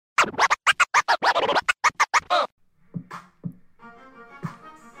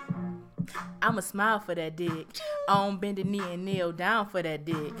I'ma smile for that dick. I don't bend the knee and kneel down for that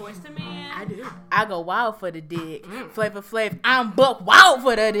dick. Voice to man. I do. I go wild for the dick. Flavor Flav, I'm buck wild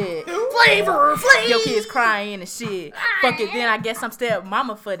for the dick. Flavor Flav. Your kids crying and shit. Fuck it, then I guess I'm step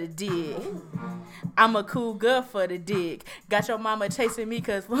mama for the dick. I'm a cool girl for the dick. Got your mama chasing me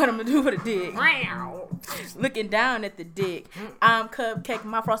cause what I'm gonna do for the dick. Looking down at the dick. I'm Cupcake,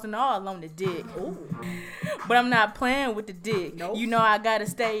 my frosting all on the dick. Ooh. But I'm not playing with the dick. Nope. You know I gotta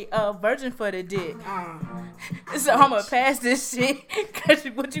stay a virgin for the dick. So I'ma pass this shit. Cause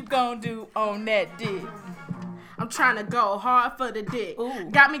what you gonna do on that dick? I'm trying to go hard for the dick. Ooh.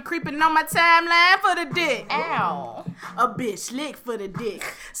 Got me creeping on my timeline for the dick. Ow. A bitch lick for the dick.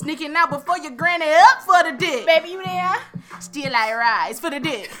 Sneaking out before your granny up for the dick. Baby, you there? Still I rise for the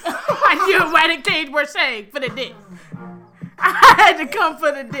dick. I knew why the cage were saying for the dick. I had to come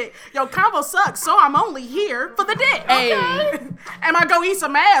for the dick. Yo, combo sucks, so I'm only here for the dick. Hey. Okay? Am I gonna eat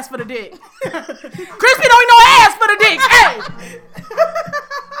some ass for the dick? Chrispy don't eat no ass for the dick. Hey.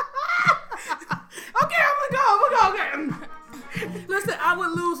 Okay, I'm gonna go. Listen, I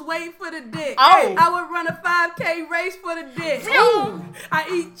would lose weight for the dick. Oh. I would run a 5K race for the dick. Ooh. I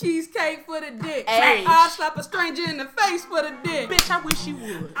eat cheesecake for the dick. Hey. I slap a stranger in the face for the dick. Bitch, I wish you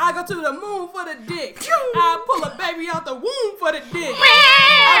would. I go to the moon for the dick. I pull a baby out the womb for the dick.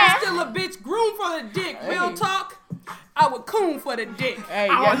 I would steal a bitch groom for the dick. Real talk. I would coon for the dick. Hey,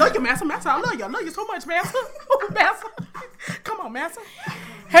 I yeah. love you, Master. Master, I love you. I love you so much, Master. Master. Come on, Master.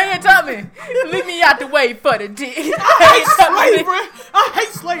 Harriet Tubman, leave me out the way for the dick. I hate slavery. I hate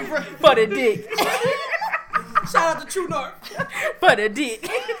slavery. For the dick. Shout out to True North. For the dick.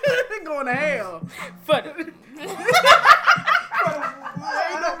 They're going to hell. For the...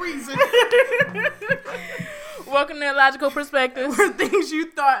 Ain't no reason. Welcome to Illogical Perspectives. Where things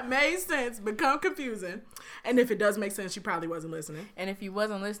you thought made sense become confusing. And if it does make sense, you probably wasn't listening. And if you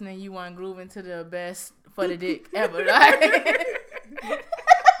wasn't listening, you weren't grooving to the best for the dick ever. Like,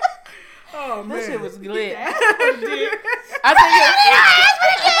 Oh, man. this shit was lit. I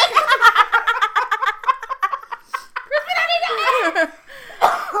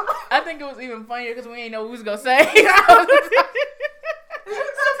think it was even funnier because we ain't know what we was gonna say.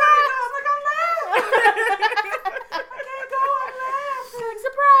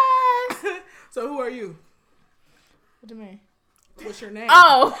 Surprise! So who are you? What do you mean? What's your name?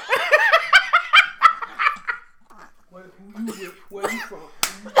 Oh. Where you from?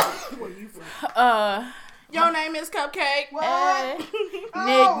 Where you from? Your name is Cupcake.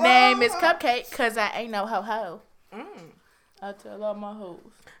 Nickname is Cupcake because I ain't no ho-ho. I tell all my hoes.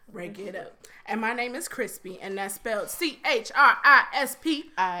 Break it up. And my name is Chrispy, and that's spelled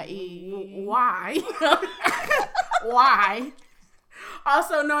CHRISPY. I-E-Y. Y.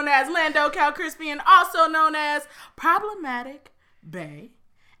 Also known as Lando Cal Chrispy, and also known as Problematic Bay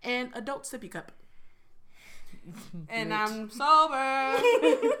and Adult Sippy Cup. And I'm sober.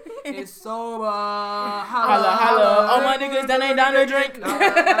 It's sober. Holla. All my niggas done ain't down to drink. All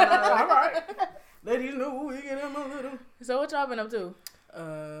right. Ladies know we get them a little. So what y'all been up to?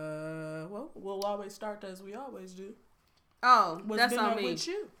 Well, we'll always start as we always do. Oh, What's that's been on up me. with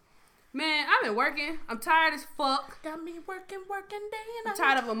you? Man, I've been working. I'm tired as fuck. Got me working day and I'm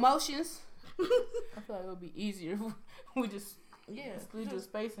tired of emotions. I feel like it would be easier if we just split the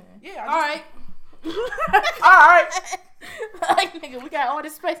space in. Yeah. All right. All right. Like, nigga, we got all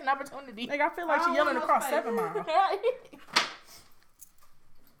this space and opportunity. Nigga, I feel like she yelling across 7 Mile.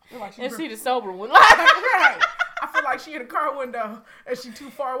 Like And she the sober one. Right. I feel like she in the car window and she too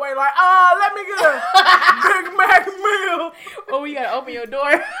far away. Like, let me get a Big Mac meal. Or you gotta open your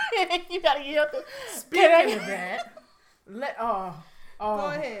door. You gotta yell. Speaking of that, Go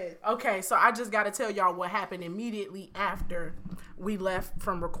ahead. Okay, so I just got to tell y'all what happened immediately after we left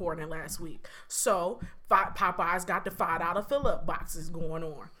from recording last week. So Popeye's got the $5 fill-up boxes going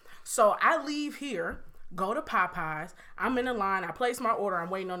on. So I leave here, go to Popeye's. I'm in the line. I place my order.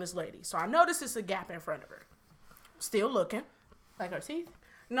 I'm waiting on this lady. So I notice it's a gap in front of her. Still looking. Like her teeth?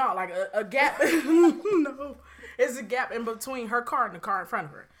 No, like a gap. No, it's a gap in between her car and the car in front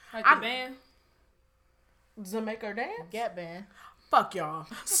of her. Like the band? Does it make her dance? Gap band. Fuck y'all.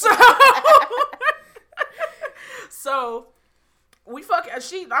 So we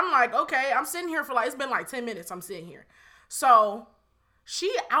I'm like, okay, I'm sitting here for it's been like 10 minutes I'm sitting here. So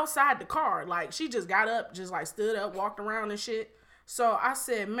she outside the car, like she just got up, just like stood up, walked around and shit. So I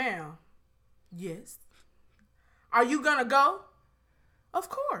said, ma'am, yes. Are you gonna go? Of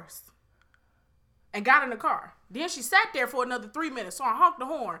course. And got in the car. Then she sat there for another 3 minutes. So I honked the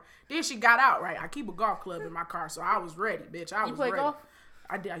horn. Then she got out, right? I keep a golf club in my car, so I was ready, bitch. I was ready. You play golf?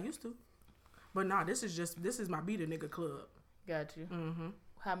 I did. I used to. But nah, this is my beat a nigga club. Got you. Mm-hmm.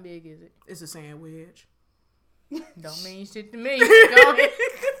 How big is it? It's a sandwich. Don't mean shit to me. Go ahead.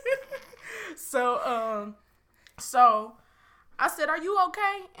 So I said, "Are you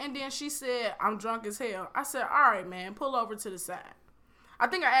okay?" And then she said, "I'm drunk as hell." I said, "All right, man, pull over to the side." I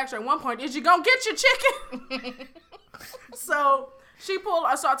think I asked her at one point, "Is you gonna get your chicken?" So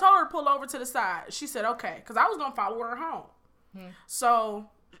I told her to pull over to the side. She said, "Okay," because I was gonna follow her home. So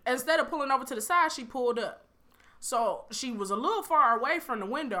instead of pulling over to the side, she pulled up. So she was a little far away from the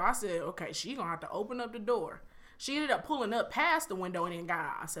window. I said, "Okay, she gonna have to open up the door." She ended up pulling up past the window and then got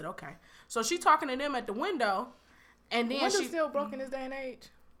out. I said, "Okay." So she talking to them at the window, and then Window's still broken this day and age.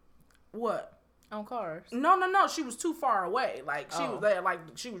 What? On cars? No. She was too far away. Like she was there. Like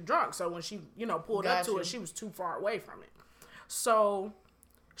she was drunk. So when she, pulled up to it, she was too far away from it. So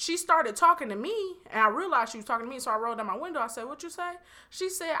she started talking to me, and I realized she was talking to me. So I rolled down my window. I said, "What you say?" She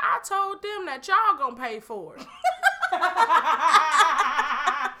said, "I told them that y'all gonna pay for it."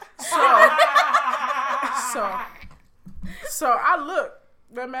 So I looked.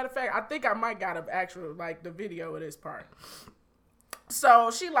 As a matter of fact, I think I might got the video of this part.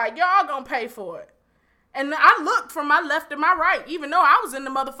 So she like, "Y'all gonna pay for it." And I looked from my left to my right, even though I was in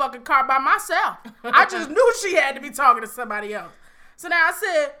the motherfucking car by myself. I just knew she had to be talking to somebody else. So now I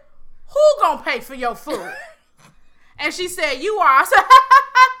said, "Who gonna pay for your food?" And she said, "You are." I said,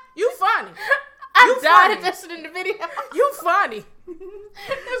 "You funny." I died just in the video. You funny. It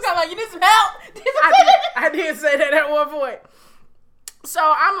was kind of like, "You need some help." I did say that at one point. So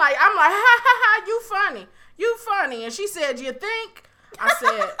I'm like, ha, you funny. You funny. And she said, "You think?" I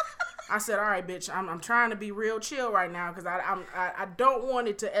said, "All right, bitch, I'm trying to be real chill right now because I don't want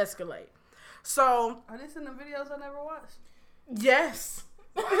it to escalate." So. Are this in the videos I never watched? Yes.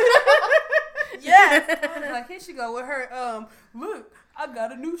 Yes. I was like, here she go with her, look, I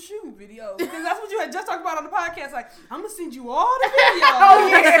got a new shoe video. Because that's what you had just talked about on the podcast. Like, I'm going to send you all the videos. Oh,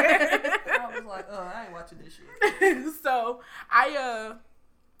 yeah. I was like, I ain't watching this shit.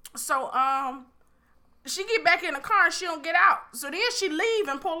 She get back in the car and she don't get out. So then she leave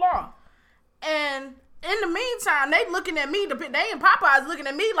and pull off. And in the meantime, they looking at me. They and Popeyes looking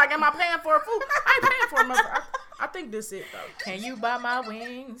at me like, "Am I paying for a food?" I ain't paying for a mother. I think this it, though. Can you buy my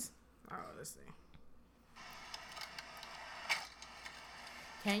wings? Oh, let's see.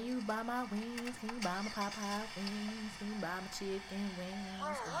 Can you buy my wings? Can you buy my Popeye wings? Can you buy my chicken wings?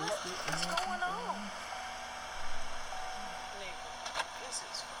 What's going on? Nigga, this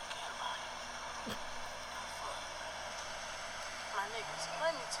is fucking life. My niggas,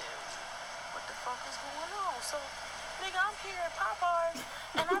 let me tell you what the fuck is going on. So, nigga, I'm here at Popeye,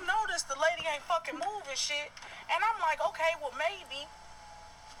 and I noticed the lady ain't fucking moving shit. And I'm like, okay, well, maybe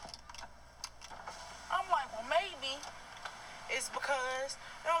it's because,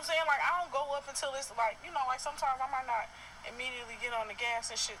 you know what I'm saying? Like, I don't go up until it's like, like sometimes I might not immediately get on the gas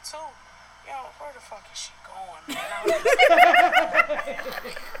and shit too. Where the fuck is she going, man?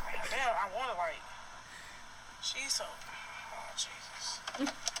 Damn, I want to like, she's so, oh, Jesus. I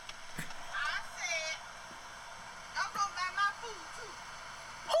said, I'm gonna buy my food too.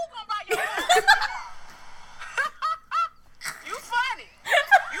 Who gonna buy your food? You funny.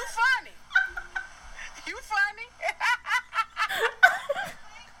 You funny. You funny.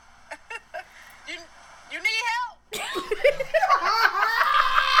 You need help?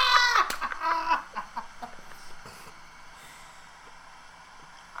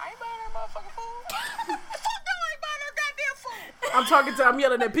 I ain't buying that motherfucking food. Fuck no, I ain't buying no goddamn food. I'm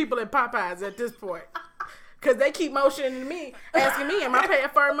yelling at people at Popeyes at this point. Cause they keep motioning me, asking me, "Am I paying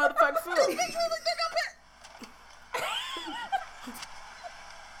for a motherfucking food?"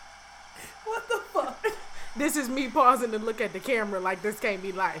 What the fuck? This is me pausing to look at the camera like this can't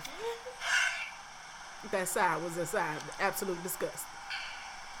be life. That side was a side of absolute disgust.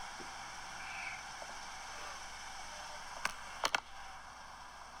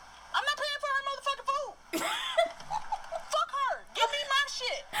 I'm not paying for her motherfucking food. Fuck her. Give me my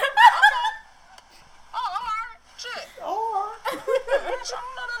shit. Okay. Oh, alright. Shit. Bitch, I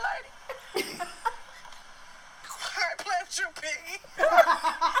don't know that lady. Quiet, play with you, piggy.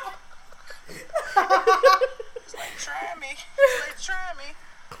 It's like, try me.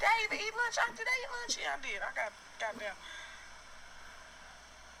 Did I even eat lunch? Did I eat lunch? Yeah, I did. I got goddamn.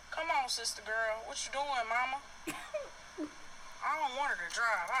 Come on, sister girl. What you doing, mama? I don't want her to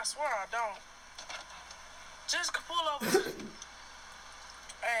drive. I swear I don't. Just pull over to the...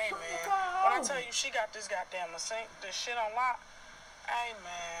 Hey, man. When I tell you she got this goddamn this shit on lock. Hey,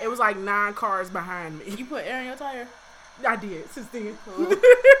 man. It was like 9 cars behind me. You put air in your tire? I did. Since then. Cool.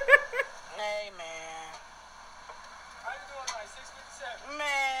 Hey, man. How you doing, like 6:57?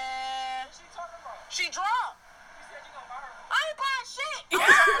 Man. What's she talking about? She drunk. You said you gonna buy her food. I ain't buying shit.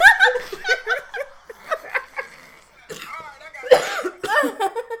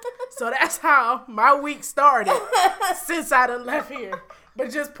 So that's how my week started since I done left here.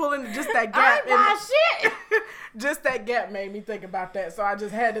 But just pulling just that gap. shit. Just that gap made me think about that. So I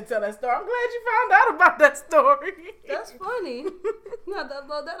just had to tell that story. I'm glad you found out about that story. That's funny. You have to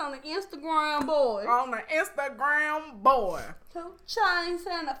upload that on the Instagram, boy. On the Instagram, boy. Future, ain't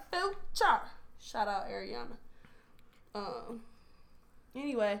saying a future. Shout out Ariana.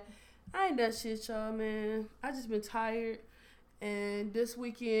 Anyway, I ain't done shit, y'all, man. I just been tired. And this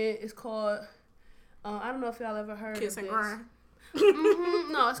weekend is called, I don't know if y'all ever heard Kiss of and this. grind.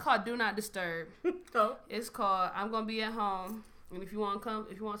 No, it's called Do Not Disturb. Oh. It's called I'm Gonna Be at Home. And if you want to come,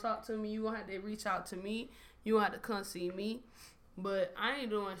 if you want to talk to me, you gonna have to reach out to me. You gonna have to come see me. But I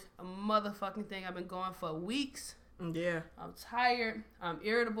ain't doing a motherfucking thing. I've been going for weeks. Yeah. I'm tired. I'm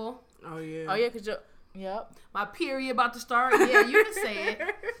irritable. Oh, yeah. Oh yeah, cause yep. My period about to start. Yeah, you can say it.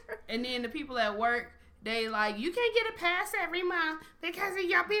 And then the people at work, they like, you can't get a pass every month because of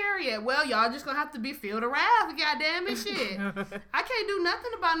your period. Well, y'all just gonna have to be filled around, goddamn it, shit. I can't do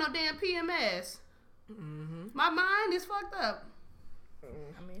nothing about no damn PMS. Mm-hmm. My mind is fucked up. I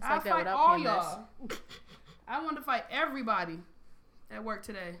mean, it's I'll like that fight without all PMS. y'all. I want to fight everybody at work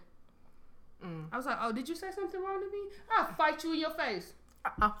today. I was like, oh, did you say something wrong to me? I'll fight you in your face.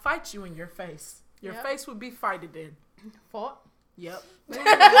 I'll fight you in your face. Your face would be fighted in. Fought? Yep. Fuck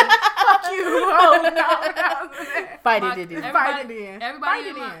you. Oh, no. Fight My- it in. Fight it in. Everybody Fight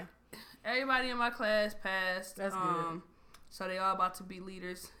in it my, in. everybody in my class passed. That's good. So they all about to be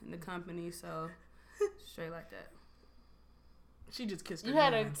leaders in the company. So straight like that. She just kissed her You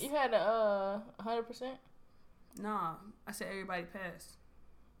had hands. 100%. Nah, I said everybody passed.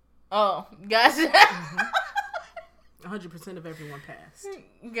 Oh, gotcha. 100% of everyone passed.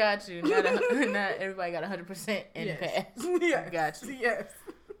 Got you. Not everybody got 100% in the Yes. past. Yes. Got you. Yes.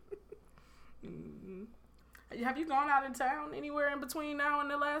 Have you gone out of town anywhere in between now and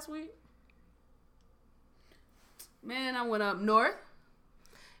the last week? Man, I went up north.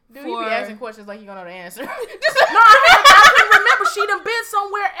 Dude, you be asking questions like you gonna know the answer. No, I can't remember. She done been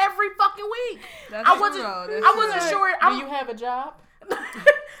somewhere every fucking week. That's I wasn't sure. Do you have a job?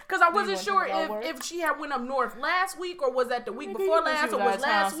 Because I wasn't want sure to go to work? if she had went up north last week or was that the week Maybe before she last was or out was of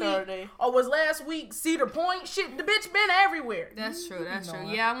last town week Saturday. or was last week Cedar Point. Shit, the bitch been everywhere. That's true. That's No. true.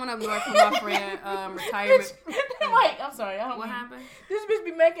 Yeah, I went up north for my friend retirement. Wait, I'm sorry. I don't What mean- happened? This bitch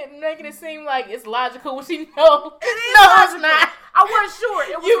be making it seem like it's logical when she know. No, it's not. I wasn't sure.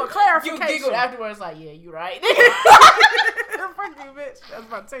 It was for You clarification. giggled afterwards like, yeah, you right. Fuck you, bitch. That's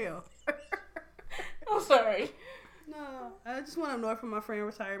my tail. I'm sorry. No, I just went up north for my friend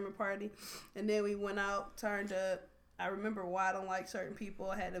retirement party, and then we went out, turned up. I remember why I don't like certain people.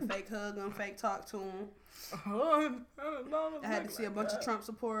 I had to fake hug them, fake talk to them. I had to see a bunch of Trump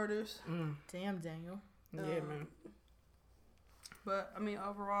supporters. Damn, Daniel. Yeah, man. But I mean,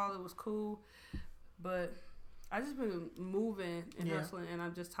 overall, it was cool. But I just been moving and hustling, and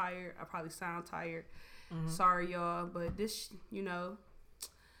I'm just tired. I probably sound tired. Sorry, y'all, but this,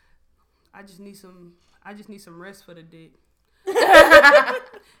 I just need some rest for the dick.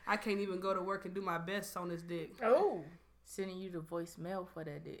 I can't even go to work and do my best on this dick. Oh. Sending you the voicemail for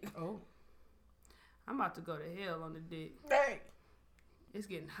that dick. Oh. I'm about to go to hell on the dick. Dang. It's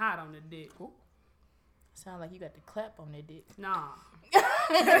getting hot on the dick. Ooh. Sound like you got the clap on that dick. Nah.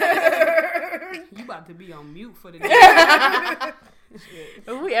 You about to be on mute for the dick.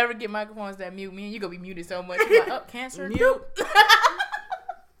 If we ever get microphones that mute, me and you gonna be muted so much. You're like, oh, cancer. Mute.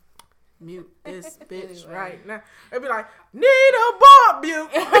 Mute this bitch right now. It'd be like, need a bump mute.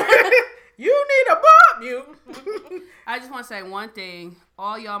 You need a bump mute. I just want to say one thing.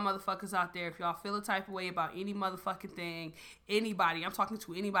 All y'all motherfuckers out there, if y'all feel a type of way about any motherfucking thing, anybody, I'm talking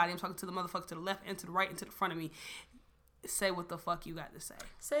to anybody, I'm talking to the motherfucker to the left and to the right and to the front of me, say what the fuck you got to say.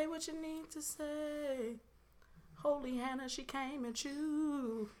 Say what you need to say. Holy Hannah, she came at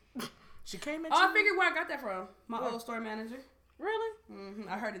you. She came at you. Oh, I figured where I got that from. My old store manager. Really? Mm-hmm.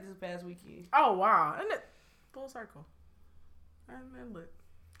 I heard it this past weekend. Oh, wow. And it full circle. And lit.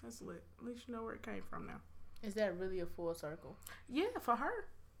 That's lit. At least you know where it came from now. Is that really a full circle? Yeah, for her.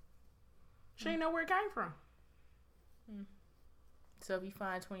 She didn't know where it came from. So if you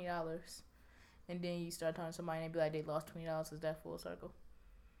find $20 and then you start talking to somebody and they be like they lost $20, is that full circle?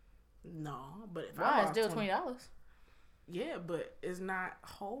 No, but if Why? I It's lost still $20. $20. Yeah, but it's not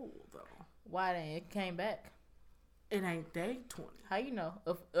whole though. Why then it came back? It ain't day 20. How you know?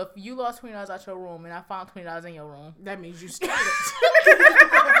 If you lost $20 out your room and I found $20 in your room, That means you stole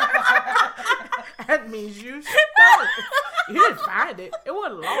it. That means you stole it. You didn't find it. It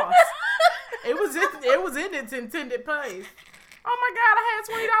wasn't lost. It was in its intended place. Oh my God, I had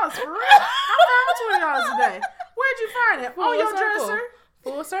 $20 for real. I found $20 today. Where'd you find it? Full On your circle. dresser?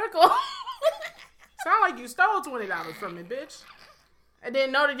 Full circle. Sound like you stole $20 from me, bitch. And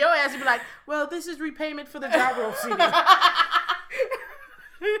then know that your ass would be like, well, this is repayment for the gyro CD.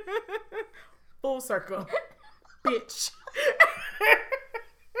 Full circle. Bitch.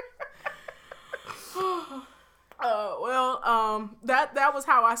 That was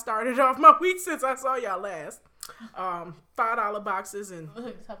how I started off my week since I saw y'all last. $5 boxes and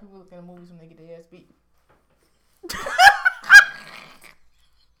Look, that's how people look at movies when they get their ass beat. You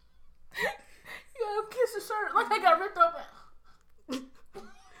gotta kiss the shirt like I got ripped open.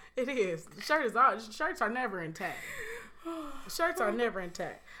 it is. The shirts are never intact. Shirts are never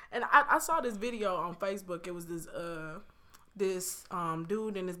intact. And I saw this video on Facebook. It was this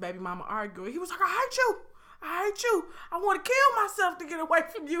dude and his baby mama arguing. He was like, I hate you. I want to kill myself to get away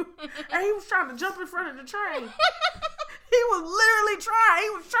from you. And he was trying to jump in front of the train. He was literally trying. He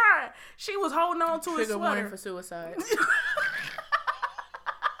was trying. She was holding on to his Trigger sweater. warning for suicide.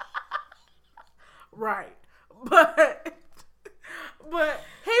 Right. But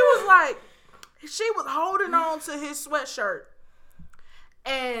he was like, she was holding on to his sweatshirt.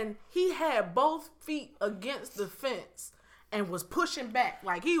 And he had both feet against the fence and was pushing back.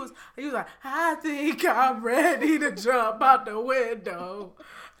 Like he was like, I think I'm ready to jump out the window.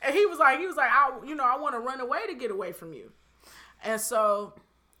 And he was like, I want to run away to get away from you. And so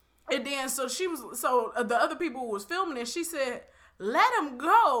the other people who was filming it, she said, let him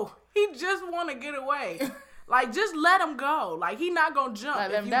go. He just want to get away. Like, just let him go. Like, he not going to jump.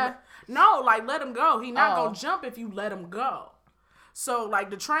 Like, let him die? No, like, let him go. He not going to jump if you let him go. So,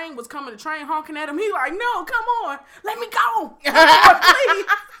 like, the train was coming, the train honking at him. He like, no, come on. Let me go. Please.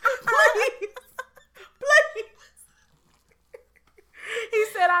 Please. He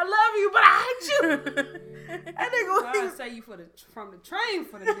said, I love you, but I hate you. That nigga God save you from the train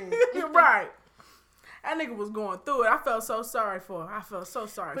for the day. Right. That nigga was going through it. I felt so sorry for her.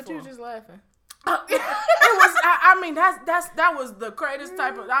 But you was just laughing. It was. I mean, that was the greatest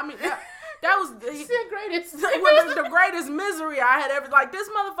type of. I mean, that was the greatest. It was the greatest misery I had ever. Like, this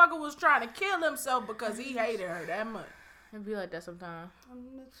motherfucker was trying to kill himself because he hated her that much. It'd be like that sometimes.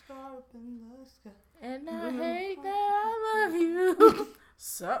 I'm the star up in the sky. And I hate that I love you.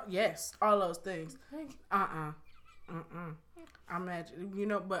 So yes, all those things. I imagine,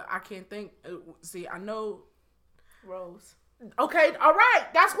 but I can't think. See, I know. Rose. Okay, all right.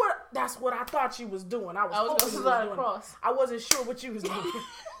 That's what I thought you was doing. I was going to slide across. I wasn't sure what you was doing.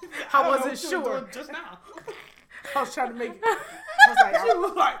 I wasn't sure. Just now. I was trying to make it. She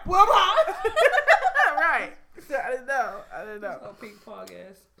was like, well, right. I didn't know. Oh, pink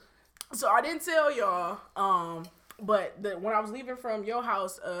podcast. So I didn't tell y'all. But when I was leaving from your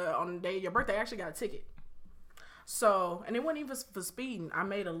house on the day of your birthday, I actually got a ticket. So, and it wasn't even for speeding. I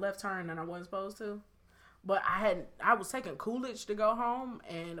made a left turn and I wasn't supposed to. But I was taking Coolidge to go home,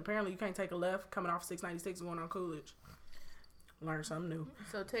 and apparently you can't take a left coming off 696 and going on Coolidge. Learn something new.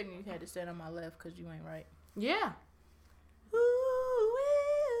 So technically you had to stand on my left because you ain't right. Yeah.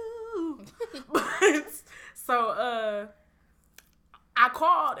 But, so I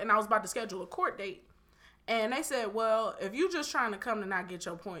called and I was about to schedule a court date. And they said, well, if you just trying to come to not get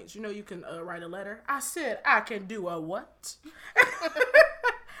your points, you can write a letter. I said, I can do a what?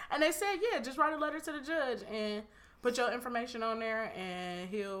 And they said, yeah, just write a letter to the judge and put your information on there and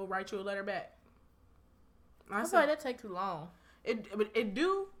he'll write you a letter back. I feel like that take too long. It's going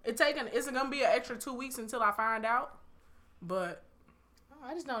to be an extra 2 weeks until I find out. But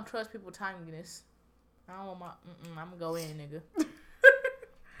I just don't trust people's timeliness. I don't want I'm going to go in, nigga.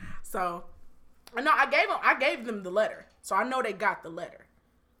 So, no, I gave them the letter. So I know they got the letter.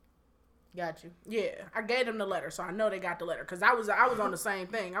 Got you. Yeah, I gave them the letter, so I know they got the letter. Because I was on the same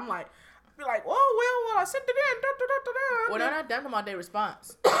thing. I'm like, oh, well, I sent it in. Well, they're not done about their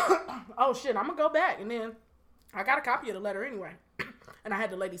response. Oh, shit, I'm going to go back. And then I got a copy of the letter anyway. And I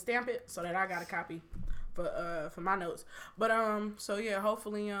had the lady stamp it so that I got a copy for my notes. But, so, yeah,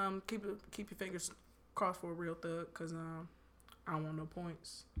 hopefully keep your fingers crossed for a real thug. Because I don't want no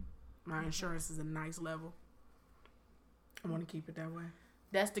points. My insurance is a nice level. I want to keep it that way.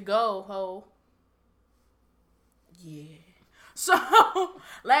 That's the goal, ho. Yeah. So,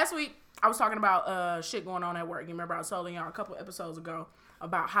 last week, I was talking about shit going on at work. You remember I was telling y'all a couple episodes ago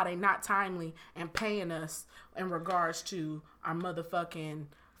about how they not timely and paying us in regards to our motherfucking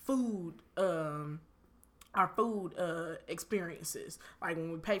food, our food experiences. Like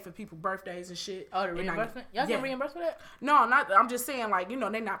when we pay for people's birthdays and shit. Oh, the reimbursement? Y'all get reimbursed for that? No, I'm just saying, like, they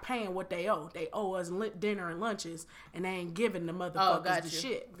not paying what they owe. They owe us dinner and lunches, and they ain't giving the motherfuckers the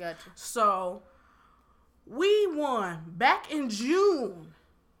shit. Gotcha. So, we won back in June.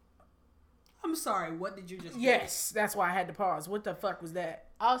 I'm sorry, what did you just do? Yes, that's why I had to pause. What the fuck was that?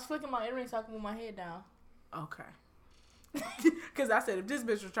 I was flicking my earrings so I could move my head down. Okay. Because I said if this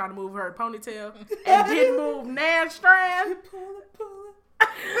bitch was trying to move her ponytail and didn't move Nan's strand,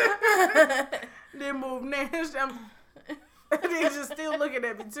 didn't move Nan's strand, they just still looking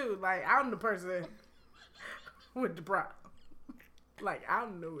at me too. Like, I'm the person with the problem. Like,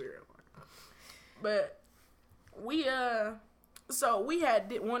 I'm the weird one. But we, so we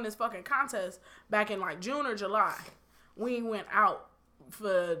had won this fucking contest back in like June or July. We went out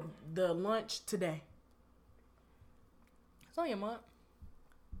for the lunch today. It's only a month.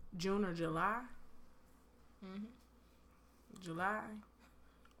 June or July? Mm-hmm. July?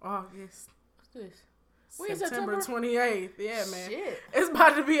 August. What's this? We in September 28th. Yeah, man. Shit. It's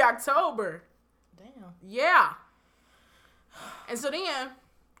about to be October. Damn. Yeah. And so then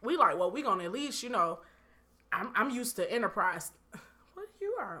we like, well, we gonna at least, you know, I'm used to Enterprise. What?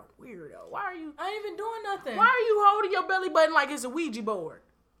 You are a weirdo. Why are you? I ain't even doing nothing. Why are you holding your belly button like it's a Ouija board?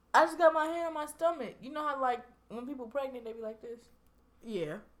 I just got my hand on my stomach. You know how like when people pregnant they be like this?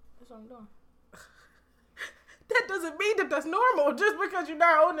 Yeah. That's what I'm doing. That doesn't mean that that's normal. Just because you're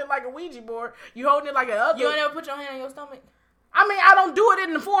not holding it like a Ouija board, you holding it like a other. You don't ever put your hand on your stomach? I mean, I don't do it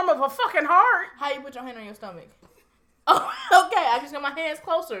in the form of a fucking heart. How you put your hand on your stomach? Oh, okay. I just got my hands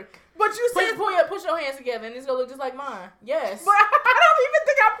closer. But you said, Push your hands together and it's gonna look just like mine. Yes. but I don't even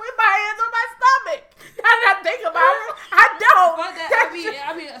think I put my hands on my stomach. Now that I think about it, I don't. But that,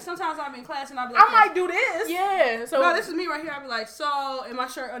 I mean, sometimes I'm in class and I'll be like, I might do this. Yeah. So no, this is me right here. I'll be like, so, and my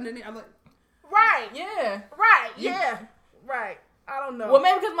shirt underneath. I'm like, Right. yeah. Right. Yeah. Right. I don't know. Well,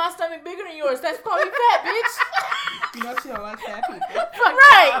 maybe because my stomach bigger than yours. That's calling you fat, bitch. you know, she don't like fat people.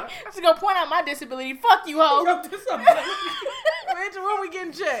 Right. She's gonna point out my disability. Fuck you, hoe. Bitch, when we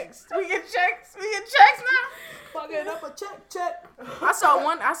getting checks? We get checks? We get checks now? Fucking up a check.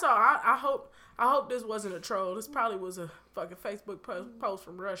 I hope this wasn't a troll. This probably was a fucking Facebook post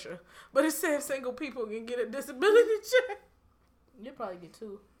from Russia. But it said single people can get a disability check. You'll probably get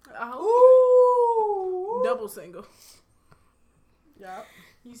two. I hope. Double single. Yep.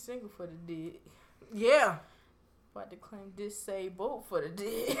 You single for the dick. Yeah. About to claim disabled for the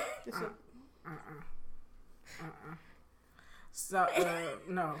dick. So,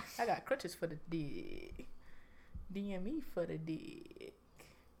 no. I got crutches for the dick. DME for the dick.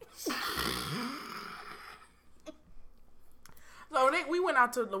 So we went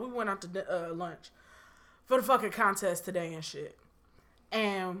out to lunch for the fucking contest today and shit.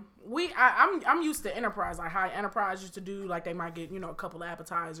 And I'm used to Enterprise, like how Enterprise used to do, like they might get, you know, a couple of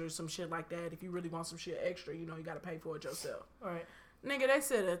appetizers, some shit like that. If you really want some shit extra, you know, you got to pay for it yourself. All right. Nigga, they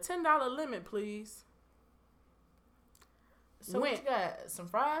said a $10 limit, please. So what you got? Some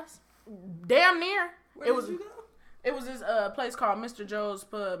fries? Damn near. Where it was. did you go? It was this place called Mr. Joe's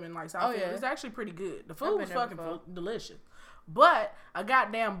Pub in like Southfield. yeah. It's actually pretty good. The I've food been was there fucking before. delicious. But a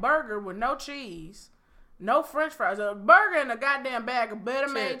goddamn burger with no cheese, no French fries, a burger and a goddamn bag of better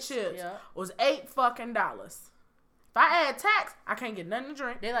made chips yeah. was $8 fucking. If I add tax, I can't get nothing to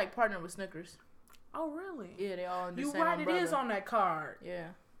drink. They like partner with Snickers. Oh really? Yeah, they all in the You same right? umbrella. It is on that card. Yeah.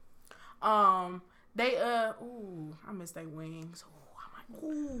 They ooh, I miss their wings.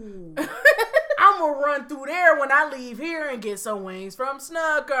 Ooh, I'm gonna run through there when I leave here and get some wings from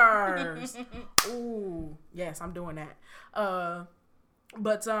Snuckers. Ooh, yes, I'm doing that.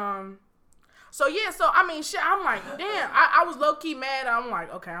 So yeah, so I mean, shit. I'm like, damn. I was low key mad. I'm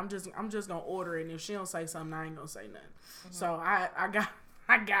like, okay, I'm just gonna order it. And if she don't say something, I ain't gonna say nothing. Mm-hmm. So I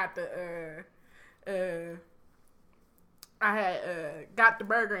got the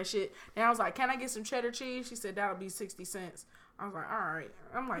burger and shit. And I was like, can I get some cheddar cheese? She said that'll be 60 cents. I was like, all right.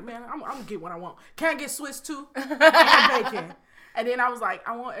 I'm like, man, I'm gonna get what I want. Can I get Swiss too? And bacon. And then I was like,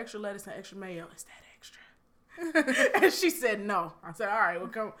 I want extra lettuce and extra mayo. Is that extra? And she said no. I said, all right, well,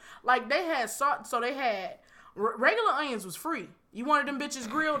 come. Like they had salt, so they had regular onions was free. You wanted them bitches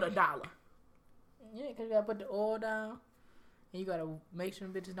grilled, $1. Yeah, because you gotta put the oil down. And you gotta make sure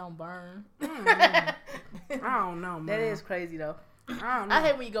the bitches don't burn. I don't know, man. That is crazy though. I don't know. I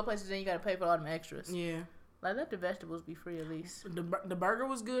hate when you go places and you gotta pay for all them extras. Yeah. Like let the vegetables be free at least. The burger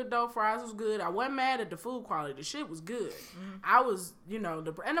was good though. Fries was good. I wasn't mad at the food quality. The shit was good. Mm-hmm. I was, you know,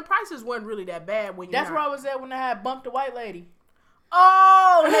 and the prices wasn't really that bad when you. That's where I was at when I had bumped the white lady.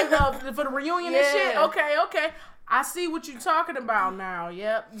 Oh, for the reunion and shit. Yeah. Okay. I see what you're talking about now.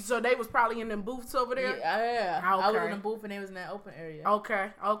 Yep. So they was probably in them booths over there. Yeah. Okay. I was in the booth and they was in that open area. Okay.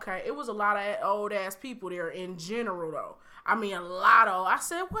 It was a lot of old ass people there in general though. I mean, a lot of. I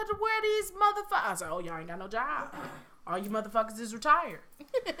said, where these motherfuckers? I said, oh, y'all ain't got no job. All you motherfuckers is retired.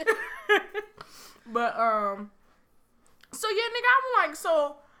 But so yeah, nigga, I'm like,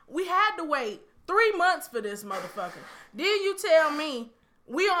 so We had to wait 3 months for this motherfucker. Then you tell me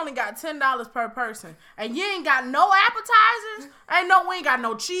we only got $10 per person, and you ain't got no appetizers. We ain't got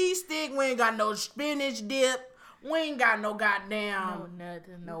no cheese stick. We ain't got no spinach dip. We ain't got no goddamn. No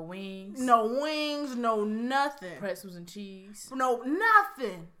nothing. No wings. No wings. No nothing. Pretzels and cheese. No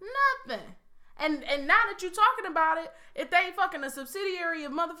nothing. Nothing. And now that you talking about it, if they ain't fucking a subsidiary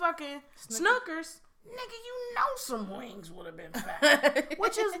of motherfucking Snookers, nigga, you know some wings would have been fine.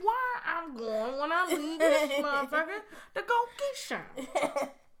 Which is why I'm going when I leave this motherfucker to go get some.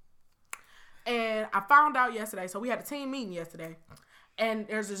 And I found out yesterday, so we had a team meeting yesterday, and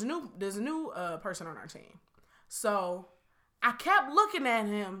there's a new person on our team. So I kept looking at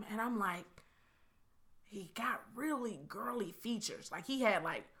him, and I'm like, he got really girly features. Like, he had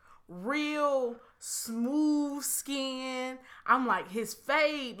like real smooth skin. I'm like, his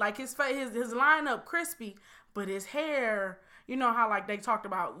lineup crispy, but his hair, you know how like they talked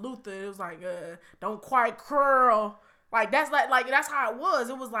about Luther, it was like don't quite curl. Like that's like that's how it was.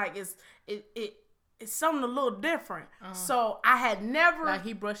 It was like it's something a little different. So I had never, like,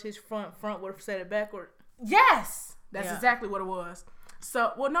 he brushed his front would have set it backward. Yes, that's exactly what it was.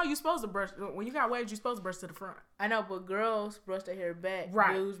 So, well, no, you're supposed to brush. When you got waves, you're supposed to brush to the front. I know, but girls brush their hair back.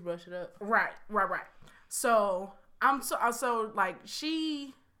 Right. Dudes brush it up. Right. So, I found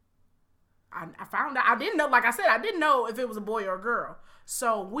out. I didn't know, like I said, I didn't know if it was a boy or a girl.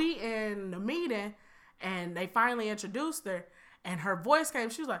 So, we in the meeting, and they finally introduced her, and her voice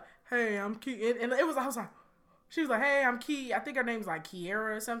came. She was like, hey, I'm Key. And I was like, she was like, hey, I'm Key. I think her name's like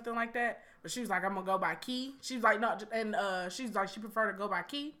Kiera or something like that. But she was like, I'm going to go by Key. She was like, no. And she was like, she preferred to go by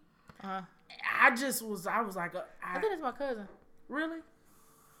Key. I was like, I think it's my cousin. Really?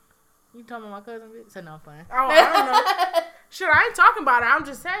 You talking about my cousin? Bitch? So no, I'm playing. Oh, I don't know. Shit, I ain't talking about it. I'm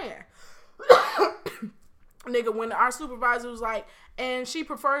just saying. Nigga, when our supervisor was like, and she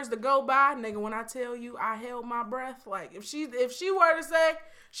prefers to go by, nigga, when I tell you I held my breath, like, if she were to say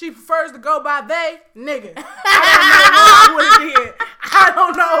she prefers to go by they, nigga, I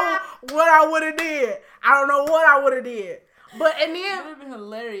don't know what I would have did. I don't know what I would have did. But, and then, it would have been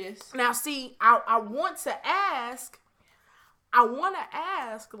hilarious. Now, see, I want to ask,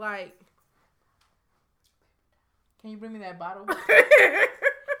 like, can you bring me that bottle?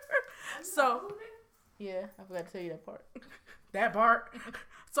 So, yeah, I forgot to tell you that part. That part.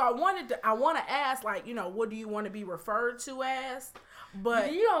 So I want to ask, like, you know, what do you want to be referred to as?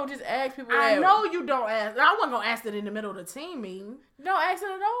 But you don't just ask people. I know you don't ask. I wasn't gonna ask it in the middle of the team meeting. Don't ask it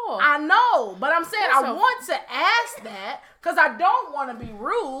at all. I know, but I'm saying I want to ask that because I don't want to be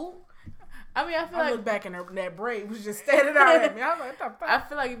rude. I mean, I look back in that braid was just standing out at me. I was like, what the fuck? I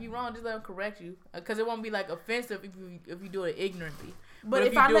feel like if you're wrong, just let them correct you, because it won't be like offensive if you do it ignorantly. But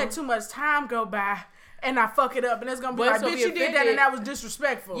if I let too much time go by and I fuck it up, and it's gonna be like, bitch, you did that and that was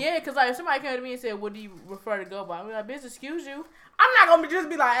disrespectful. Yeah, because like if somebody came to me and said, what do you refer to go by? I'm like, bitch, excuse you. I'm not gonna just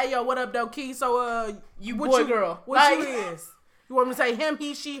be like, hey, yo, what up, though, Key? So, you boy, girl. What like, you is? You want me to say him,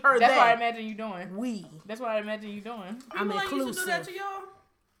 he, she, her, That's they? what I imagine you doing. We. That's what I imagine you doing. I'm inclusive. Used to do that to y'all?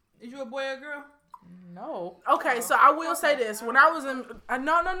 Is you a boy or girl? No. Okay, so I will say this. When I was in...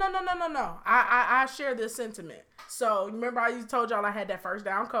 No. I share this sentiment. So, remember I told y'all I had that first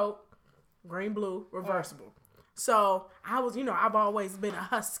down coat. Green, blue, reversible. So, I was, I've always been a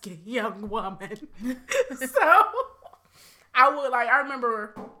husky young woman. So, I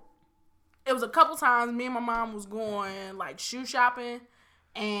remember... It was a couple times me and my mom was going, like, shoe shopping.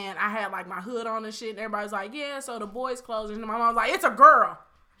 And I had, like, my hood on and shit. And everybody's like, yeah, so the boys' clothes. And my mom was like, it's a girl.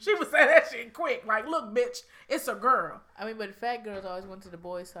 She was saying that shit quick. Like, look, bitch, it's a girl. I mean, but the fat girls always went to the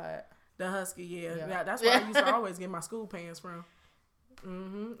boys' side. The husky, yeah. That's where I used to always get my school pants from.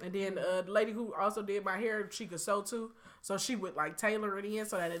 Mm-hmm. And then the lady who also did my hair, she could sew too. So she would, like, tailor it in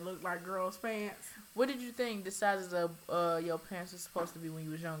so that it looked like girls' pants. What did you think the sizes of your pants were supposed to be when you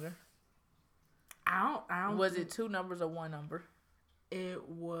was younger? I don't. Was it 2 numbers or 1 number? It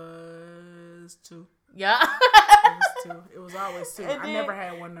was 2. Yeah. It was 2. It was always 2. I never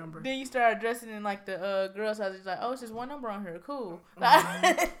had 1 number. Then you started dressing in like the girl size. It's like, oh, it's just 1 number on here. Cool.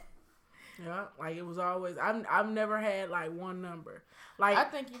 Mm-hmm. Yeah, like it was always. I've never had like 1 number. Like I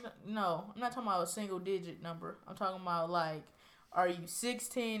think no, I'm not talking about a single digit number. I'm talking about like, are you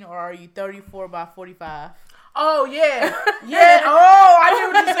 16 or are you 34 by 45? Oh yeah, yeah. Oh, I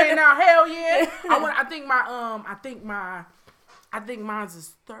knew what you're saying now. Hell yeah. I think mine's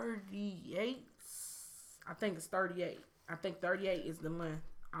is 38. I think it's 38. I think 38 is the length.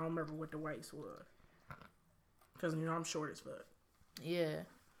 I don't remember what the waist was. Because, I'm short as fuck. Yeah.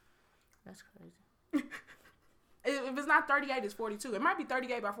 That's crazy. If it's not 38, it's 42. It might be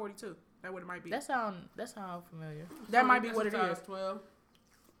 38 by 42. That's what it might be. That sound familiar. That might be what it is. 12.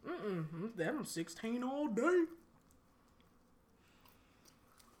 I'm 16 all day.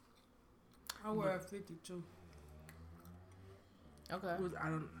 I wear a 52. Okay.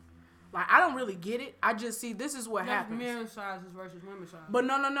 I don't really get it. I just see this is what That's happens. men's sizes versus women's sizes. But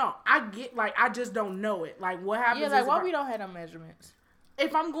no. I get, like, I just don't know it. Like, what happens Yeah, like, is why we don't have no measurements?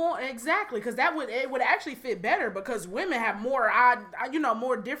 if I'm going, exactly, because it would actually fit better, because women have more,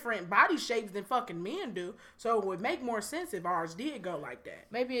 more different body shapes than fucking men do. So it would make more sense if ours did go like that.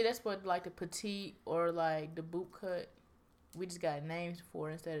 Maybe that's what, like, the petite or, like, the boot cut. We just got names for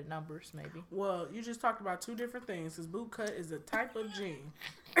it instead of numbers, maybe. Well, you just talked about two different things. Because boot cut is a type of jean.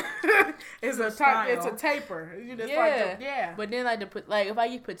 It's a taper. You just yeah. But then if I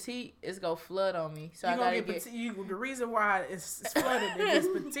get petite, it's gonna flood on me. So I gotta get the reason why it's flooded if it's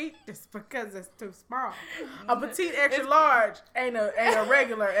petite is because it's too small. A petite extra large ain't a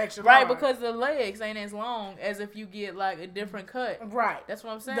regular extra large. Right, because the legs ain't as long as if you get like a different cut. Right. That's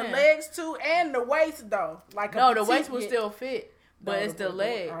what I'm saying. The legs too, and the waist though. Like the waist will still fit, but it's the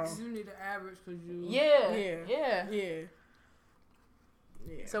legs. You need the average because you. Yeah.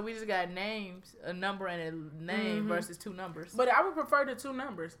 So we just got names, a number and a name versus two numbers. But I would prefer the two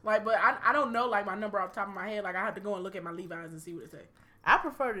numbers. Like, but I don't know like my number off the top of my head. Like I have to go and look at my Levi's and see what it say. I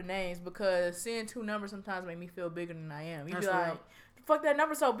prefer the names because seeing two numbers sometimes make me feel bigger than I am. You be like, fuck that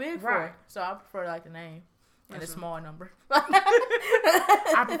number so big for? So I prefer like the name and a small number. I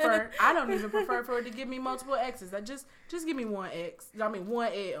don't even prefer for it to give me multiple X's. Just give me one X. I mean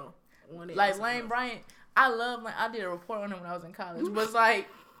one L. One X. Like Lane Bryant. I did a report on him when I was in college. But it's like,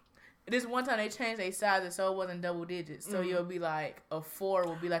 this one time they changed their sizes so it wasn't double digits. So you'll be like, a 4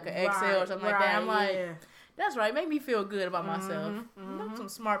 will be like an XL or something like that. I'm like, that's right. Make me feel good about myself. Some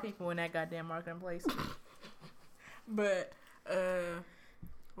smart people in that goddamn marketing place. But, what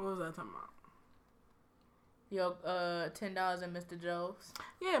was I talking about? Yo, $10 in Mr. Joe's.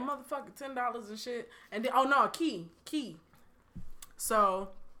 Yeah, motherfucking $10 and shit. And then, key.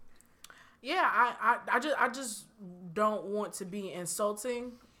 So, yeah, I just don't want to be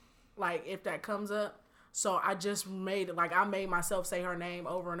insulting, like, if that comes up. So I just made it, like, I made myself say her name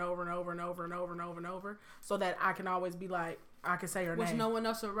over and over and over and over and over and over and over, so that I can always be like, I can say her name. Was no one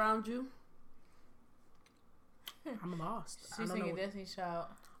else around you? I'm lost. She's singing Destiny's Child.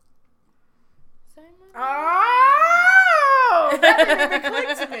 Oh!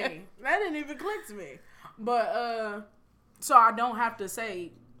 That didn't even click to me. But, so I don't have to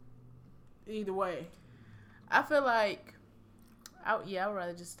say either way. I feel like, I would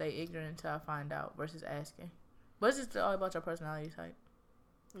rather just stay ignorant until I find out versus asking. But it's just all about your personality type.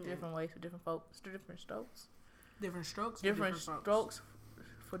 Different ways for different folks. Different strokes. Different strokes. Different strokes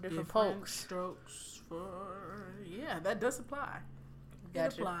for different folks. Strokes for that does apply. Gotcha.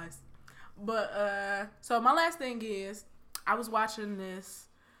 It applies. But so my last thing is, I was watching this.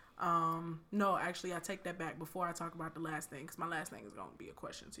 No, actually, I take that back. Before I talk about the last thing, because my last thing is going to be a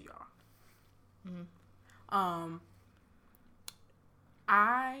question to y'all.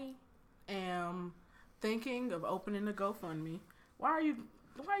 I am thinking of opening a GoFundMe. Why are you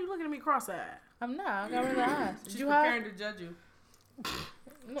looking at me cross-eyed? I'm not. I got rid of the eyes. She's preparing to judge you.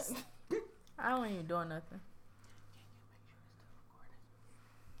 I don't even doing nothing.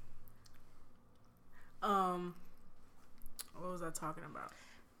 What was I talking about?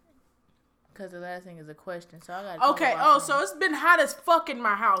 Because the last thing is a question, so I got. Okay. So it's been hot as fuck in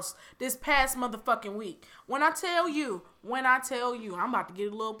my house this past motherfucking week. When I tell you, I'm about to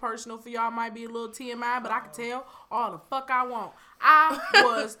get a little personal for y'all. Might be a little TMI, but I can tell all the fuck I want. I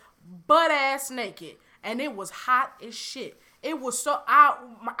was butt ass naked, and it was hot as shit. It was so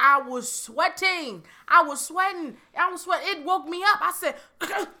I was sweating. I was sweating. It woke me up. I said,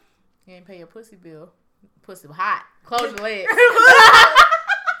 "You ain't pay your pussy bill. Pussy hot. Close your legs."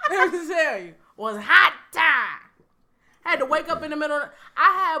 Let me tell you, was hot time. Had to wake up in the middle of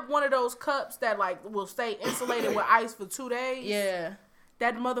I have one of those cups that like will stay insulated with ice for 2 days. Yeah.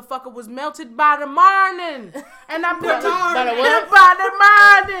 That motherfucker was melted by the morning. And I put by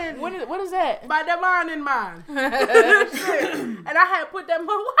the morning. What is that? By the morning, man. And I had put that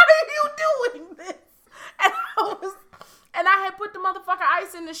why are you doing this? And I had put the motherfucker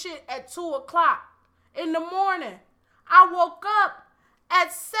ice in the shit at 2:00 in the morning. I woke up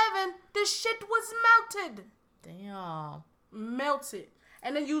at 7, the shit was melted. Damn. Melted.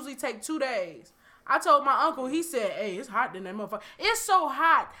 And it usually take 2 days. I told my uncle, he said, hey, it's hot in that motherfucker. It's so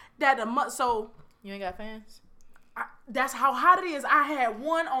hot that so. You ain't got fans? That's how hot it is. I had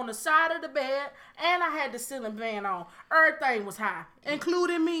one on the side of the bed, and I had the ceiling fan on. Everything was high,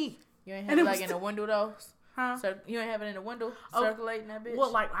 including me. You ain't have it like in the window though? Huh? So you ain't have it in the window circulating that bitch?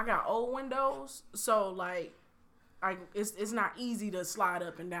 Well, like, I got old windows, so like, it's not easy to slide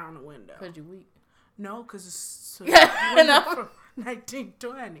up and down the window. Cause you weak. No, because it's No. from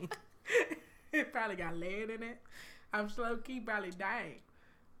 1920. It probably got lead in it. I'm slow key probably dying.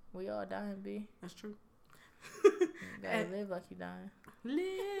 We all dying, B. That's true. You gotta live like you dying.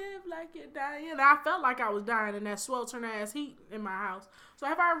 Live like you're dying. I felt like I was dying in that sweltering ass heat in my house. So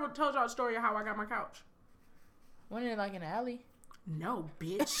have I ever told y'all a story of how I got my couch? Wasn't it like in the alley? No,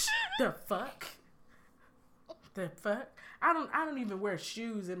 bitch. The fuck? The fuck? I don't even wear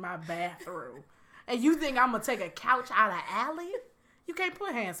shoes in my bathroom. And you think I'm gonna take a couch out of alley? You can't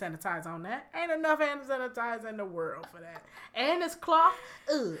put hand sanitizer on that. Ain't enough hand sanitizer in the world for that. And it's cloth.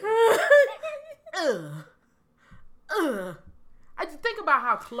 Ugh. Ugh. Ugh. I just think about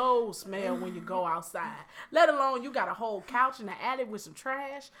how clothes smell when you go outside. Let alone you got a whole couch in the attic with some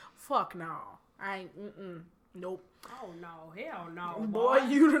trash. Fuck no. I ain't, nope. Oh no, hell no, Boy,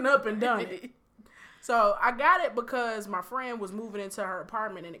 you done up and done it. So I got it because my friend was moving into her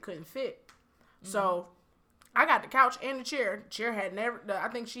apartment and it couldn't fit. So I got the couch and the chair. The chair had never, I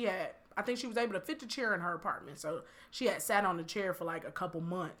think she was able to fit the chair in her apartment. So she had sat on the chair for like a couple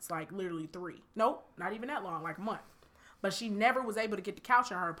months, like literally 3. Nope, not even that long, like a month. But she never was able to get the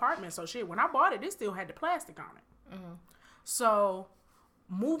couch in her apartment. So shit, when I bought it, it still had the plastic on it. So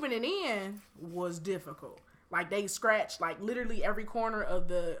moving it in was difficult. Like they scratched, like literally every corner of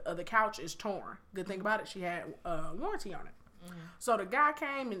the couch is torn. Good thing about it, she had a warranty on it. So the guy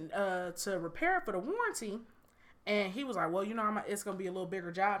came and to repair it for the warranty, and he was like, "Well, you know, it's gonna be a little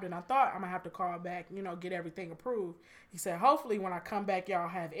bigger job than I thought. I'm gonna have to call back, you know, get everything approved." He said, "Hopefully, when I come back, y'all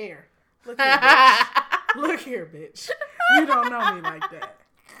have air." Look here, bitch. Look here, bitch. You don't know me like that.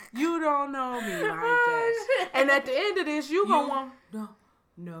 You don't know me like that. And at the end of this, you gonna want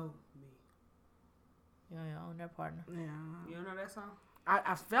no me. You don't own that partner. Yeah. You don't know that song?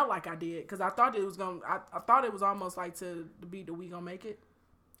 I felt like I did because I thought it was gonna. I thought it was almost like to the beat that We Gonna Make It.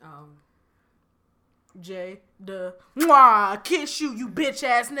 Mwah, kiss you, you bitch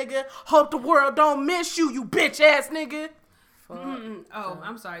ass nigga. Hope the world don't miss you, you bitch ass nigga.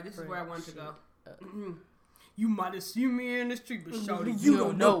 I'm sorry. This is where I wanted to go. You might have seen me in the street, but shorty, You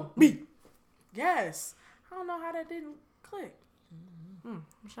don't know me. Yes, I don't know how that didn't click. I'm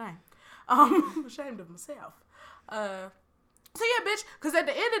ashamed. I'm ashamed of myself. So yeah, bitch, because at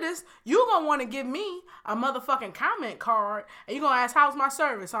the end of this, you gonna want to give me a motherfucking comment card, and you gonna ask, how's my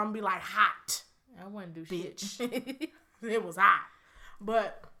service? So I'm gonna be like, hot. I wouldn't do Bitch. shit. It was hot.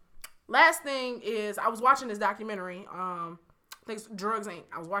 But last thing is, I was watching this documentary, I think it's Drugs Inc.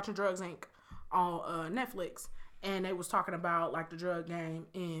 I was watching Drugs Inc. on Netflix, and they was talking about like the drug game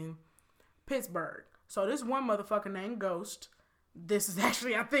in Pittsburgh. So this one motherfucker named Ghost, this is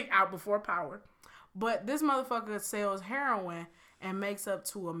actually, I think, out before Power. But this motherfucker sells heroin and makes up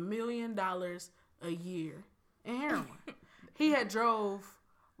to $1 million a year in heroin. He had drove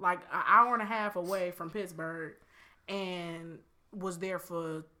like an hour and a half away from Pittsburgh and was there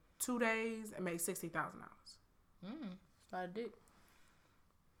for 2 days and made $60,000. It's a lot of dick.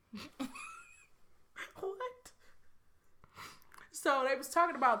 What? So they was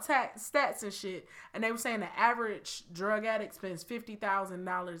talking about stats and shit, and they were saying the average drug addict spends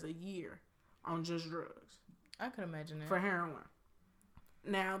 $50,000 a year on just drugs. I could imagine that. For heroin.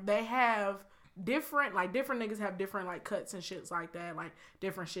 Now they have different niggas have different like cuts and shits like that, like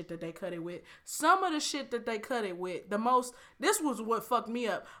different shit that they cut it with. Some of the shit that they cut it with, this was what fucked me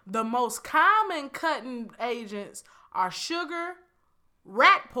up. The most common cutting agents are sugar,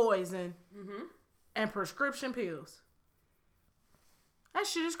 rat poison, and prescription pills. That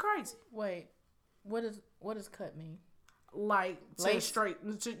shit is crazy. Wait, what does cut mean? Like to Lace? straight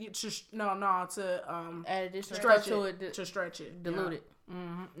to Add additional stretch stuff to it, it to stretch it, dilute it.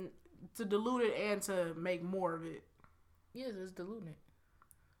 Mm-hmm. To dilute it and to make more of it. Yes, it's diluting it.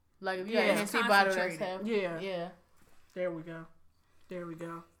 Like if you Yeah, had a Hennessy bottle that's concentrated. half. Yeah. Yeah. There we go.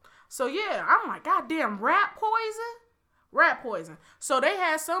 So yeah, I'm like, goddamn, rat poison. So they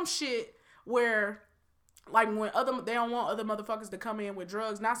had some shit where, like, when they don't want other motherfuckers to come in with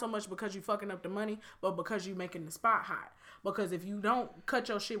drugs, not so much because you fucking up the money, but because you making the spot hot. Because if you don't cut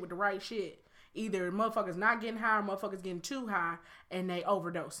your shit with the right shit, either motherfuckers not getting high or motherfuckers getting too high and they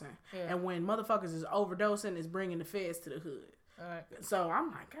overdosing. Yeah. And when motherfuckers is overdosing, it's bringing the feds to the hood. All right. So I'm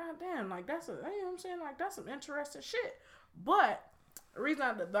like, God damn, like you know what I'm saying? Like that's some interesting shit. But the reason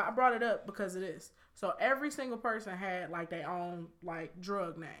I brought it up because of this. So every single person had like their own like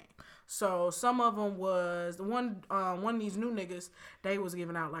drug name. So some of them was one of these new niggas, they was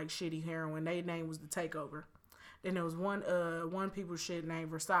giving out like shitty heroin. Their name was The Takeover. Then there was one people's shit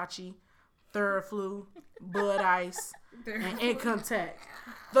named Versace. Theraflu, Bud Ice, and income tax.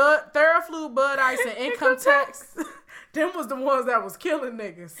 The Theraflu, Bud Ice, and income tax. Them was the ones that was killing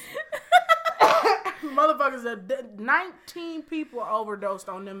niggas. Motherfuckers, 19 people overdosed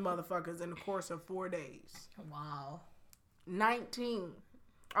on them motherfuckers in the course of 4 days. Wow. 19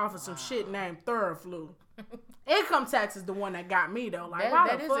 off of some shit named Theraflu. Income tax is the one that got me though. Like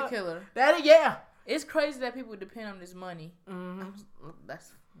that is a killer. Yeah. It's crazy that people depend on this money. Mm-hmm.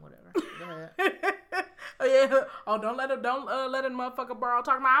 That's whatever. Go ahead. Oh yeah. Oh, don't let a motherfucker borrow.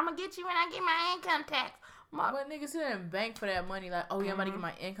 Talking about I'm gonna get you when I get my income tax. But niggas sit in bank for that money. Like, oh yeah, I'm about to get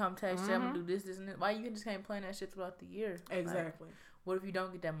my income tax. I'm gonna do this, and this. Why you just can't plan that shit throughout the year? Exactly. Like, what if you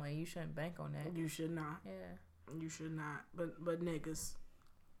don't get that money? You shouldn't bank on that. You should not. Yeah. You should not. But niggas,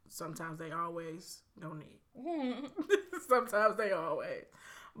 sometimes they always don't need. Sometimes they always.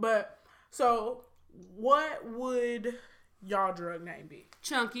 But so, what would y'all drug name be?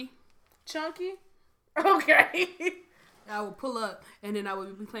 Chunky. Chunky. Okay. I would pull up, and then I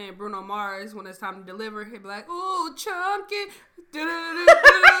would be playing Bruno Mars when it's time to deliver. He'd be like, "Ooh, chunky, girls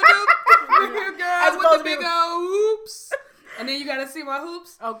with the big old hoops." And then you gotta see my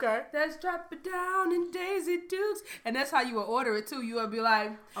hoops. Okay. Let's drop it down in Daisy Dukes, and that's how you would order it too. You would be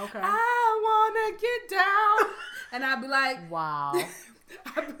like, "Okay, I wanna get down," and I'd be like, "Wow."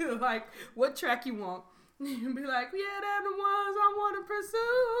 I'd be like, "What track you want?" You'd be like, "Yeah, they're the ones I want to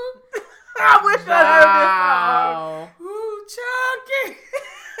pursue." I wish I heard this song. Ooh, chunky.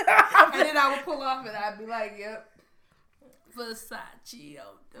 And then I would pull off and I'd be like, "Yep, Versace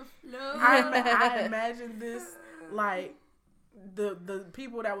on the floor." I imagine this like the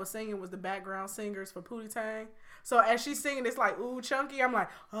people that was singing was the background singers for Pootie Tang. So as she's singing, it's like, "Ooh, chunky." I'm like,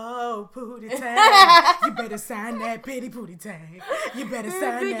 "Oh, Pootie Tang, you better sign that pity Pootie Tang. You better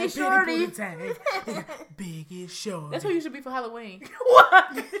sign that pity Pootie Tang." Biggie Shorty. That's who you should be for Halloween.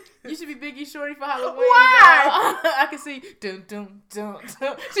 What? You should be Biggie Shorty for Halloween. Why? I can see. Dun dun dun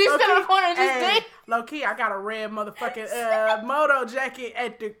dun. She's sitting on the corner and just ding. Low key, I got a red motherfucking moto jacket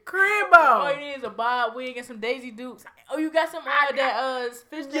at the crib. All you need is a bob wig and some Daisy Dukes. Oh, you got some that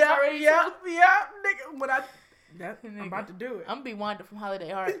fish sticks already? Yeah, nigga. When I'm about to do it. I'm gonna be Wanda from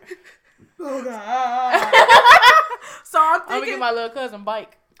Holiday Heart. Oh God. So I'm gonna get my little cousin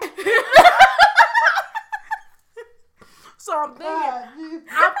bike. So I'm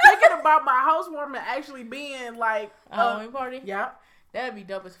thinking about my housewarming actually being like a Halloween party. Yeah, that'd be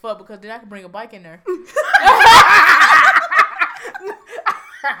dope as fuck because then I could bring a bike in there.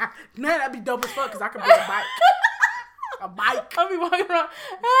 Man, that'd be dope as fuck because I could bring a bike. A bike. I'll be walking around.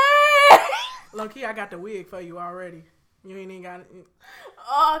 Hey! Low key, I got the wig for you already. You ain't even got it.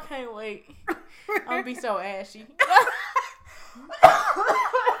 Oh, I can't wait. I'm gonna be so ashy.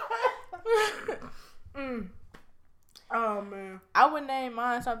 Oh man. I would name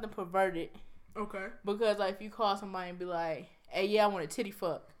mine something perverted. Okay. Because like if you call somebody and be like, "Hey, yeah, I want a titty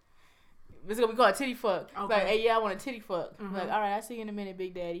fuck." It's gonna be called titty fuck. Okay. Like, "Hey, yeah, I want a titty fuck." Mm-hmm. Like, all right, I'll see you in a minute,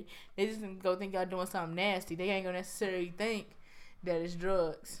 Big Daddy. They just gonna go think y'all doing something nasty. They ain't gonna necessarily think that it's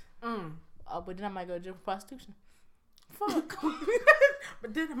drugs. But then I might go to jail for prostitution. Fuck.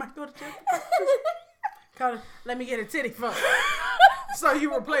 But then I might go to jail for prostitution. Let me get a titty fuck. So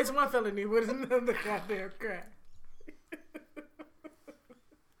you replace one felony with another goddamn crime.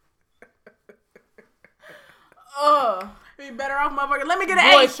 Be better off, motherfucker. Let me get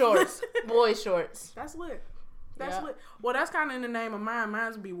an boy eight. shorts. Boy shorts. That's lit. That's Yeah. lit. Well, that's kind of in the name of mine.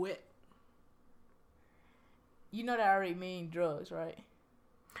 Mine's be wet. You know that already mean drugs, right?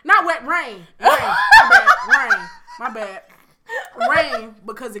 Not wet, rain. Rain. My bad. Rain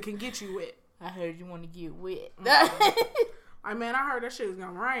because it can get you wet. I heard you want to get wet. I mean, I heard that shit is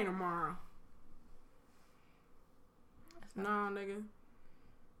gonna rain tomorrow. Nah, nigga.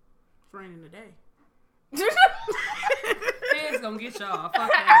 It's raining today. It's gonna get y'all.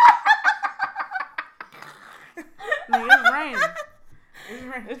 Fuck that. Nigga, it's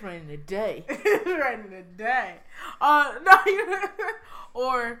raining. It's raining today. It's raining today. No,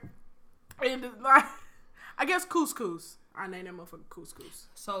 or like, I guess couscous. I named that motherfucker couscous.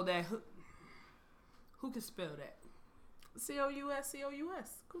 So that who can spell that? C-O-U-S,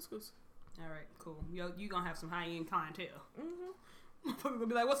 couscous. All right, cool. You gonna have some high end clientele. Mm-hmm. Motherfucker gonna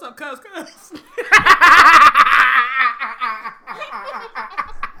be like, "What's up, cuz?"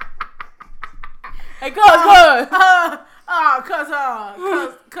 Hey, cuz.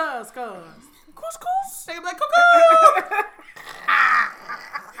 Cuz. Couscous. They gonna be like, "Cuckoo."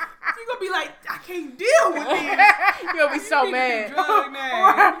 You gonna be like, "I can't deal with this." You gonna be so mad. Drug name.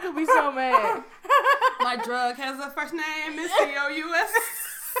 You gonna be so mad. My drug has a first name. It's C-O-U-S.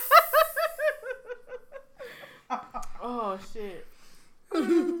 Oh shit.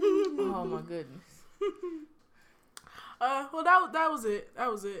 Oh my goodness. Well, that was it.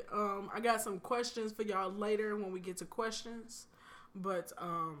 That was it. I got some questions for y'all later when we get to questions, but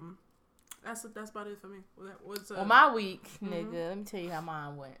that's about it for me. Well, my week, nigga. Let me tell you how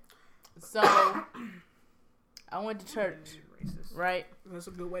mine went. So, I went to church, right? That's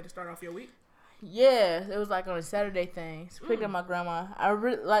a good way to start off your week. Yeah, it was like on a Saturday thing. So picked up my grandma. I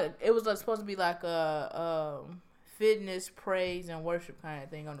really like. It was supposed to be like a fitness, praise, and worship kind of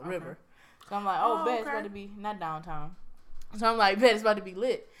thing on the river. So I'm like, bet it's about to be not downtown. So I'm like, bet it's about to be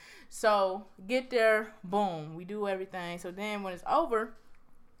lit. So get there, boom, we do everything. So then when it's over,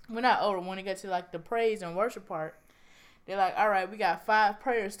 we're not over. When it gets to like the praise and worship part, they're like, all right, we got 5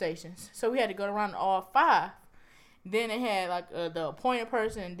 prayer stations. So we had to go around all 5. Then they had like the appointed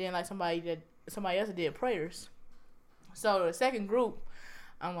person, and then like somebody else that did prayers. So the second group,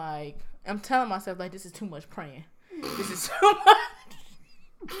 I'm telling myself like, this is too much praying. This is too much.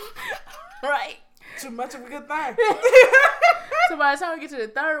 Right. Too much of a good thing. So by the time we get to the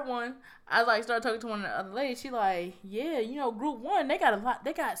third one, I like started talking to one of the other ladies. She like, yeah, group 1, they got a lot.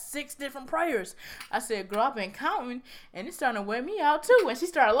 They got 6 different prayers. I said, girl, I've been counting, and it's starting to wear me out too. And she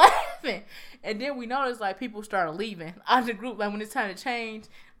started laughing. And then we noticed like people started leaving out of the group. Like when it's time to change,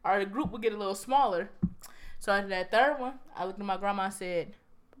 or the group would get a little smaller. So after that third one, I looked at my grandma and said,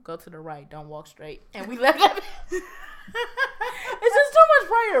 go to the right, don't walk straight. And we left. It's just too much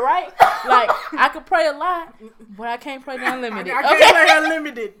prayer, right? Like, I could pray a lot, but I can't pray the unlimited. I can't pray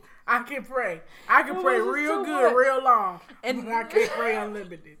unlimited. I can pray. I can pray real good, much. Real long. And I can't pray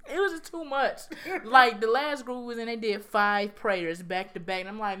unlimited. It was just too much. Like, the last group was in, they did 5 prayers back to back. And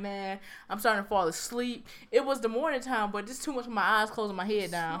I'm like, man, I'm starting to fall asleep. It was the morning time, but just too much with my eyes closed and my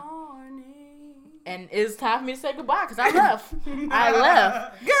head down. And it's time for me to say goodbye because I left. I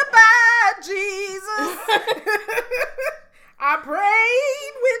left. Goodbye, Jesus. I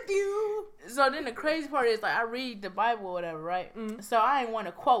prayed with you. So then the crazy part is, like, I read the Bible or whatever, right? Mm-hmm. So I ain't want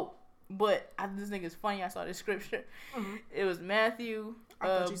to quote, but I just think it's funny. I saw this scripture. Mm-hmm. It was Matthew. I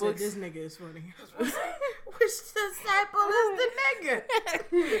thought you said this nigga is funny. Which disciple is the nigga?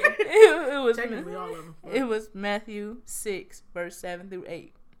 it was technically all of them. It was Matthew 6, verse 7 through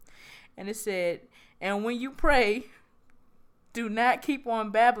 8. And it said, and when you pray, do not keep on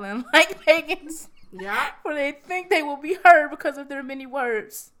babbling like pagans. Yeah. For they think they will be heard because of their many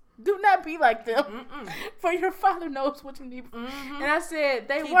words. Do not be like them. Mm-mm. For your Father knows what you need. Mm-hmm. And I said,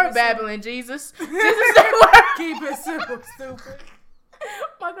 they were babbling, Jesus. Jesus, they were. Keep it simple, stupid.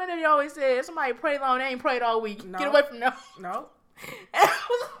 My granddaddy always said, somebody pray long, they ain't prayed all week. No. Get away from them. No.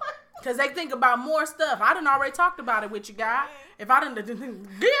 Because they think about more stuff. I done already talked about it with you, guys. If I done give it over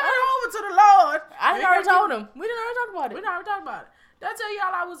to the Lord. I done already told him. We done already talked about it. We done already talked about it. Did I tell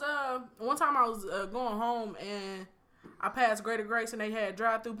y'all I was, one time I was going home and I passed Greater Grace and they had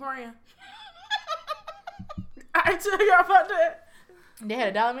drive-through praying. I didn't tell y'all about that. They had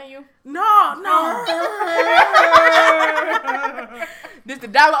a dollar menu? No. This the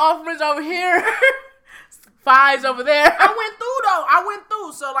dollar offerings over here. 5s over there. I went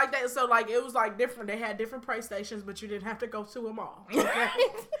through. So like that. So like it was like different. They had different pray stations, but you didn't have to go to them all. Okay?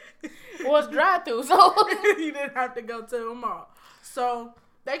 Well, it's drive-through, so you didn't have to go to them all. So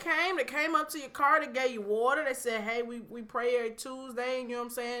they came up to your car. They gave you water. They said, "Hey, we pray every Tuesday. And you know what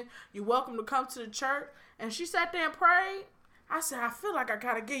I'm saying? You're welcome to come to the church." And she sat there and prayed. I said, "I feel like I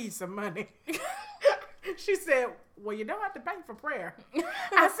gotta give you some money." She said, "Well, you don't have to pay for prayer."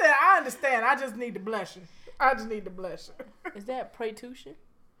 I said, "I understand. I just need to bless you. I just need to bless you." Is that pray-tuition?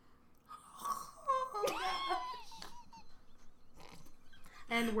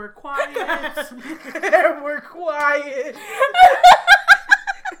 And we're quiet. And we're quiet.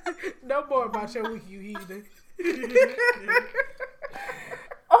 No more about your week, you heathen.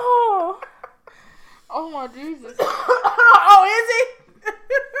 Oh my Jesus. Oh, is he?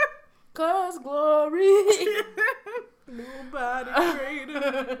 'Cause glory. Nobody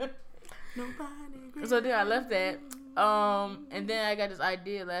greater. Nobody greater. So then I left that. And then I got this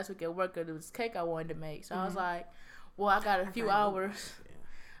idea last week at work. It was cake I wanted to make. So I was like, well, I got a few hours.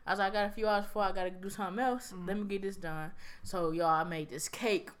 I was like, I got a few hours before I got to do something else. Let me get this done. So, y'all, I made this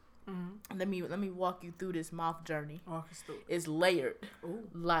cake. Let me walk you through this mouth journey. It's layered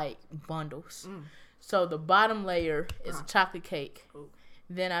like bundles. So the bottom layer is a chocolate cake.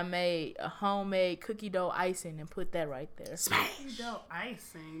 Then I made a homemade cookie dough icing and put that right there. Cookie dough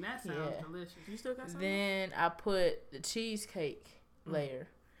icing. That sounds delicious. You still got some? Then I put the cheesecake layer.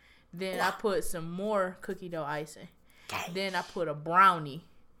 Then I put some more cookie dough icing. Then I put a brownie.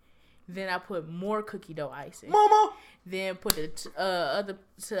 Then I put more cookie dough icing. Mama. Then put the other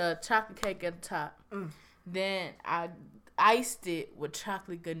chocolate cake at the top. Then I iced it with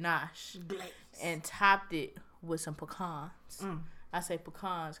chocolate ganache Glaze. and topped it with some pecans. I say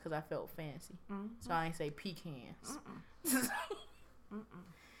pecans because I felt fancy. So I ain't say pecans.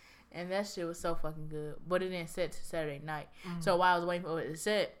 And that shit was so fucking good. But it didn't set till Saturday night. So while I was waiting for it to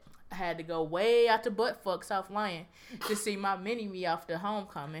set, I had to go way out to buttfuck South Lyon to see my mini-me off the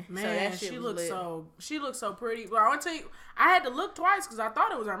homecoming. Man, so that shit she was looked lit. she looked so pretty. Well, I want to tell you, I had to look twice because I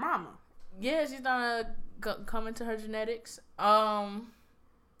thought it was her mama. Yeah, she's gonna come into her genetics.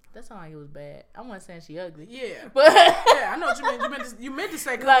 That sounded like it was bad. I wasn't saying she ugly. Yeah. But Yeah, I know what you meant. You meant to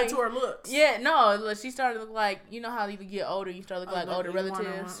say come Like, into her looks. yeah, no, look, she started to look like, you know how you get older, you start to look like older you wanna-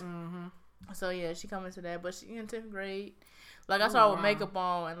 relatives. So yeah, she come into that, but she in 10th grade. Like I saw her with makeup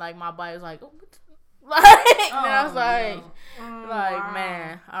on, and like my body was like, oh, like, and I was like, wow.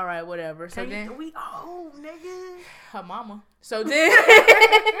 man, all right, whatever. So then We old, nigga. her mama. So then,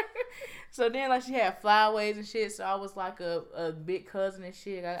 so then like she had flyaways and shit. So I was like a big cousin and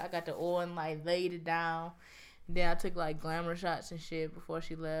shit. I got the oil and like laid it down. And then I took like glamour shots and shit before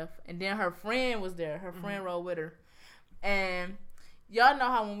she left. And then her friend was there. Her friend rode with her. And y'all know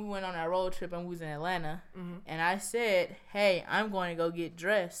how when we went on that road trip and we was in Atlanta, and I said, hey, I'm going to go get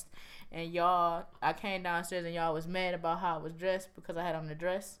dressed. And y'all, I came downstairs and y'all was mad about how I was dressed because I had on the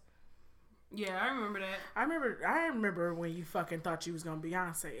dress. Yeah, I remember that. I remember when you fucking thought you was gonna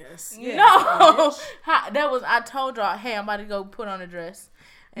Beyonce us. No, I told y'all, hey, I'm about to go put on a dress.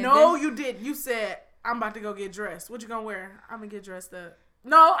 And No, then, you didn't. You said I'm about to go get dressed. What you gonna wear? I'm gonna get dressed up.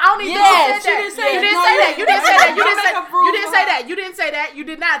 No, I don't even Yes, say that. she didn't say You that. didn't No, say that. You didn't say that. You Don't didn't say. make up rules You didn't for say her. that. You didn't say that. You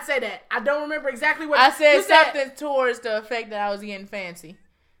did not say that. I don't remember exactly what I said you something towards the effect that I was getting fancy.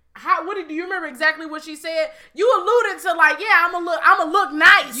 Do you remember exactly what she said? You alluded to like, yeah, I'm gonna look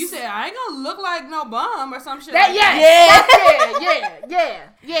nice. You said I ain't gonna look like no bum or some shit. that. like Yeah,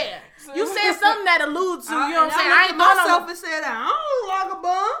 that. yeah. You said something that alludes to. You know what I'm saying? I I looked ain't at thought myself no. and said I don't look like a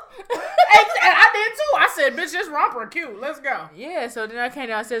bum. And I did too. I said, bitch, this romper cute. Let's go. Yeah, so then I came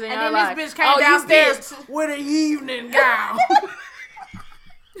downstairs and, And y'all then like, this bitch came oh, downstairs you bitch. with an evening gown.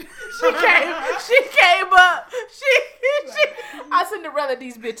 She came up. I Cinderella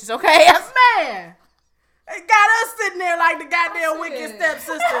these bitches, okay? Man. It got us sitting there like the goddamn wicked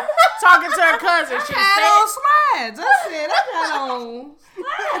stepsister talking to her cousin. She had on said, slides. I said I got on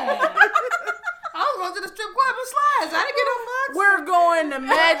slides. I was going to the strip club in slides. I didn't get no mugs. we're going to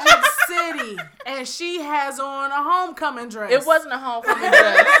Magic City. And she has on a homecoming dress. It wasn't a homecoming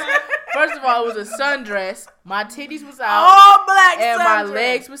dress. First of all, it was a sundress. My titties was out. all black And my sundress.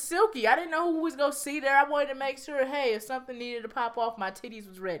 legs was silky. I didn't know who was going to see there. I wanted to make sure, hey, if something needed to pop off, my titties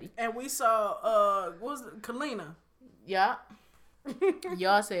was ready. And we saw, what was it? Kalina. Yeah.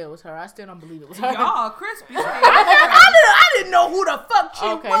 Y'all say it was her. I still don't believe it was her. Y'all, Chrispy. I didn't know who the fuck she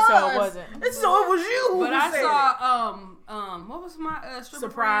Okay, was. so it wasn't. So it was you who But I said it. saw what was my stripper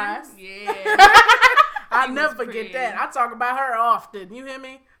Surprise. friend? Yeah. I'll She never was forget pretty. that. I talk about her often. You hear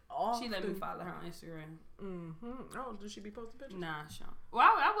me? Often. She let me follow her on Instagram. Oh, did she be posting pictures? Nah, Sean. Well,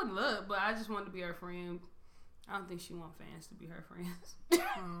 I wouldn't look, but I just wanted to be her friend. I don't think she want fans to be her friends.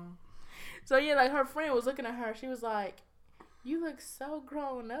 So, yeah, like, her friend was looking at her. She was like, you look so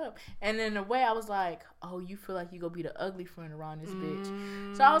grown up. And in a way, I was like, oh, you feel like you gonna be the ugly friend around this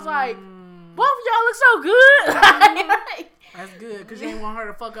bitch. So I was like, both of y'all look so good. Like, That's good, because you didn't want her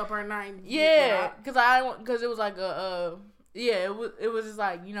to fuck up her night. yeah, because it was like it was just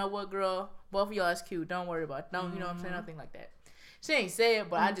like, you know what, girl, both of y'all is cute. Don't worry about it. Don't, you know what I'm saying? Nothing like that. She ain't say it,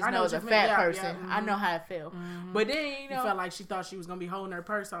 but I just I know know as what a you fat meant. Yeah, person, yeah, I know how it felt. But then, you You know, felt like she thought she was going to be holding her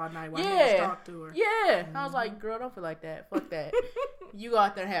purse all night while you yeah, talked to her. yeah. I was like, girl, don't feel like that. Fuck that. You go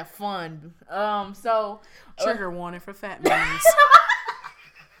out there and have fun. So Trigger warning for fat memories.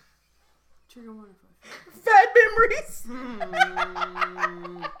 Trigger warning for Fat memories.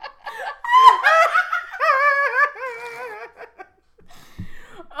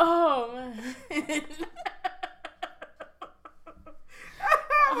 oh man.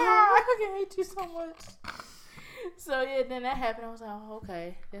 I hate you so much. So yeah, then that happened. I was like, oh,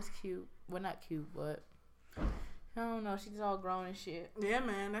 okay, that's cute. Well, not cute, but I don't know. She's all grown and shit. Yeah,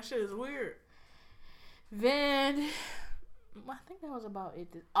 man, that shit is weird. Then I think that was about it.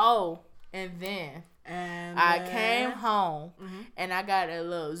 And then I came home and I got a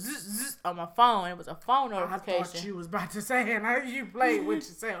little zzz on my phone. It was a phone I notification. thought you was about to say, and you played with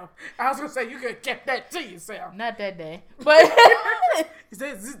yourself. I was going to say, you could have kept that to yourself. Not that day, but You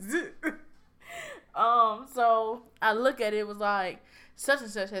said zzz, zzz. so I look at it, it was like such and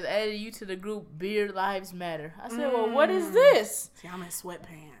such has added you to the group Beard Lives Matter. I said, well, what is this? See, I'm in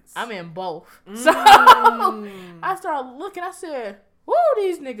sweatpants. I'm in both. So I started looking. I said, Woo,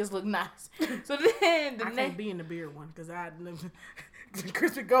 these niggas look nice. So then the I next can't be in the beard one because I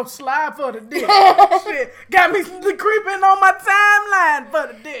Chrispy go slide for the dick. Shit, got me creeping on my timeline for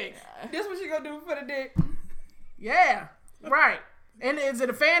the dick. This what you gonna do for the dick? Yeah, right. And is it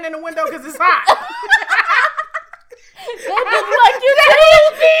a fan in the window because it's hot? That look like you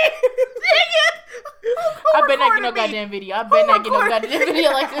I bet not get no goddamn video. I bet not get no goddamn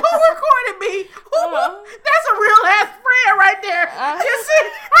video like this. Who recorded me? That's a real ass friend right there. Just see,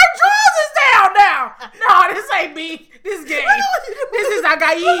 her drawers is down now. No, this ain't me. This game. This is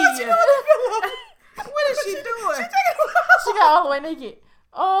Agayi. What is she doing? She got all the way naked.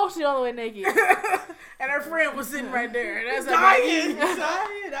 Oh, she all the way naked. And her friend was sitting right there. That's Dying.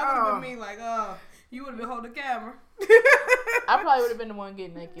 Agayi. That would have been me. Like, you would have been holding the camera. I probably would have been the one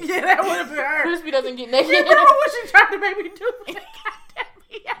getting naked. Yeah, that would have been her. Chrispy doesn't get naked. You remember what she tried to make me do? Goddamn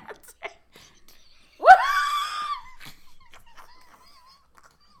Beyonce.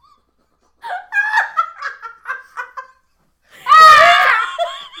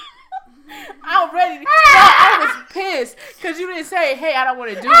 I'm ready. No, I was pissed because you didn't say, hey, I don't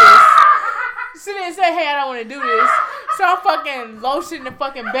want to do this. She didn't say, hey, I don't want to do this. So I'm fucking lotion and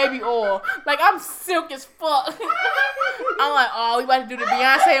fucking baby oil. Like, I'm silk as fuck. I'm like, oh, we about to do the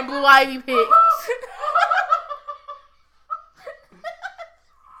Beyonce and Blue Ivy pic.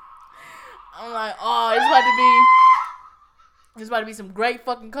 I'm like, oh, it's about to be some great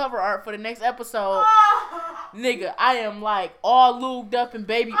fucking cover art for the next episode. Nigga, I am like all lubed up in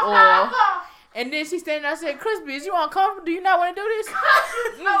baby oil. And then she standing there and said, Chrispy, is you uncomfortable? Do you not want to do this?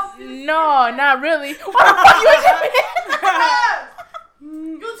 No, not really. What the fuck you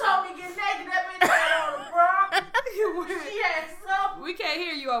You told me get naked, that bitch had on, bro. She had something. We can't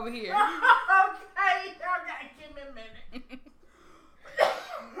hear you over here. Okay, give me a minute.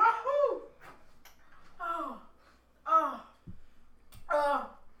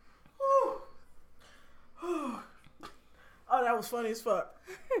 Oh, that was funny as fuck.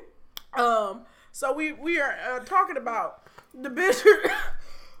 So we are talking about the bitch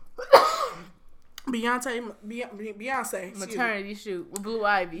Beyonce maternity shoot with Blue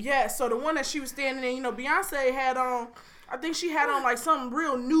Ivy. Yeah, so the one that she was standing in, Beyonce had on, I think she had on like something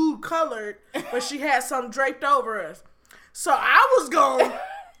real nude colored, but she had something draped over us. So I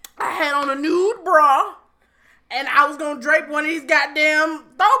had on a nude bra, and I was gonna drape one of these goddamn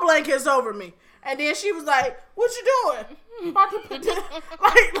throw blankets over me. And then she was like, "What you doing?"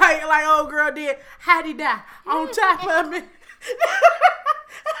 like old girl did. How'd die on top of me?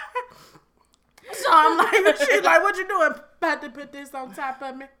 So I'm like, she's like, "What you doing?" About to put this on top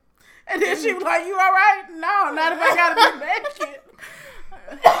of me. And then she was like, "You all right?" No, not if I gotta be naked.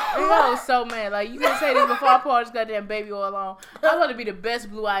 I was so mad. Like, you can say this before I pour this goddamn baby oil on. I want to be the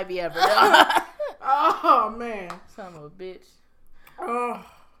best Blue Ivy ever. Oh man, son of a bitch. Oh.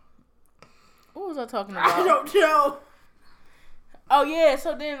 What was I talking about? I don't know. Oh yeah,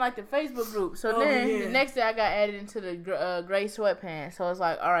 so then like the Facebook group. So the next day I got added into the gray sweatpants. So it's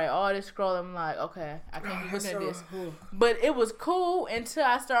like, all right, all this scrolling. I'm like, okay, I can't keep looking at this. But it was cool until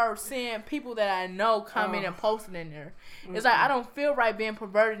I started seeing people that I know coming and posting in there. It's like I don't feel right being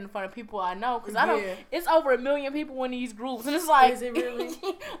perverted in front of people I know because I don't. It's over 1 million people in these groups, and it's like, is it really?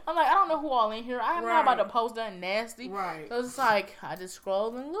 I'm like, I don't know who all in here. I'm not about to post nothing nasty. Right. So it's like I just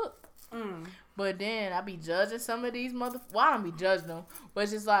scroll and look. But then I be judging some of these Well, I don't be judging them, but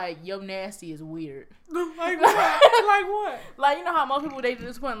it's just like, yo, nasty is weird. Like what? Like what? Like, you know how most people, they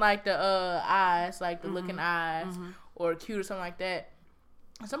just put like the eyes, like the looking eyes, or cute or something like that.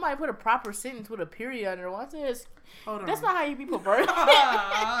 Somebody put a proper sentence with a period under it. Once it's, that's not how you be perverted.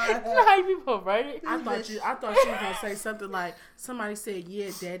 That's not how you be perverted. I thought she was gonna say something like, somebody said,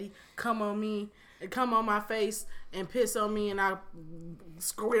 "Yeah, daddy, come on me, and come on my face and piss on me, and I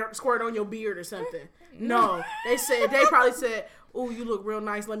squirt on your beard or something." No, they probably said, "Ooh, you look real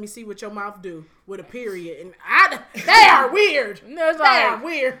nice. Let me see what your mouth do," with a period. And they are weird. They are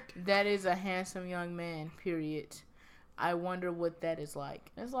weird. That is a handsome young man. Period. I wonder what that is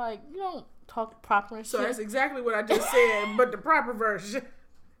like. It's like, you don't talk proper and shit. So that's exactly what I just said, but the proper version.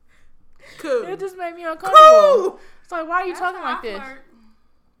 Cool. It just made me uncomfortable. Cool. It's like, why are you talking like this?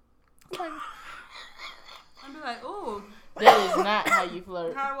 Like, I'd be like, ooh. That is not how you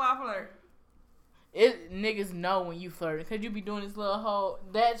flirt. How do I flirt? Niggas know when you flirt. Cause you be doing this little whole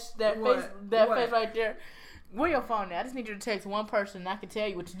face right there. Where your phone at? I just need you to text one person and I can tell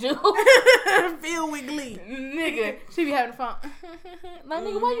you what to do. Feel with glee. Nigga, she be having fun. Like,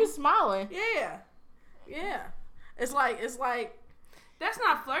 nigga, why you smiling? Yeah. It's like that's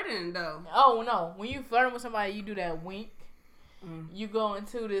not flirting though. Oh no. When you flirting with somebody, you do that wink. You go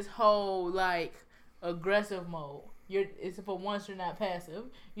into this whole like aggressive mode. It's for once you're not passive.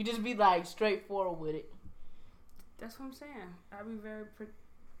 You just be like straightforward with it. That's what I'm saying. I be very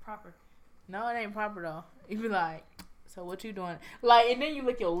proper. No, it ain't proper though. You be like, so what you doing? Like, and then you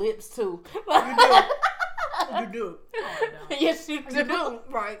lick your lips too. You do. You do. Oh, no. Yes, you do. You do.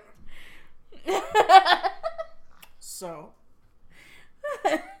 Right. So.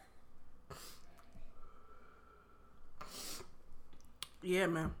 Yeah,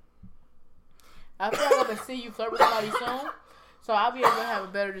 man. I feel like I can see you flirt with somebody soon, so I'll be able to have a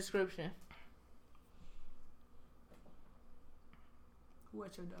better description. Who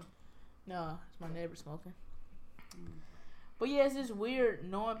at your door? No, it's my neighbor smoking. But yeah, it's just weird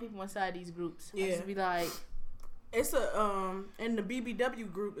knowing people inside these groups. Yeah. I just be like, It's a in the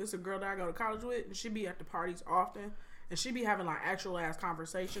BBW group, it's a girl that I go to college with, and she be at the parties often, and she be having like actual ass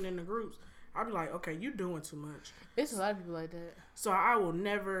conversation in the groups. I'll be like, okay, you doing too much. it's a lot of people like that. So I will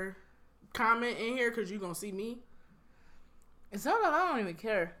never comment in here because you gonna see me. And sometimes I don't even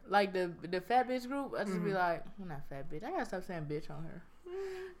care. Like the fat bitch group, I just be like, well, not fat bitch. I gotta stop saying bitch on her.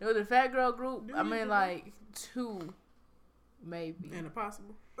 It was the fat girl group. I mean, like 2, maybe. And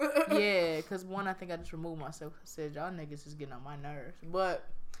impossible. Yeah, because one, I think I just removed myself. I said, y'all niggas is getting on my nerves. But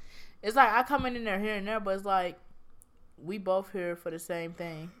it's like, I come in there here and there, but it's like, we both here for the same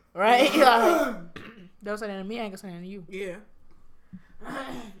thing. Right? Like, don't say that to me, I ain't gonna say that to you. Yeah.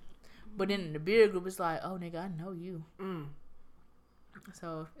 But then in the beer group, it's like, oh, nigga, I know you.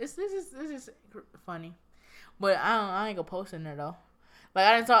 So, it's just funny. But I ain't gonna post in there, though.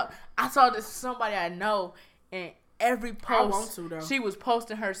 Like, I saw this somebody I know, and every post, I want to, though. she was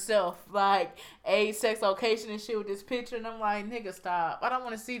posting herself, like, age, sex, location, and shit with this picture, and I'm like, nigga, stop. I don't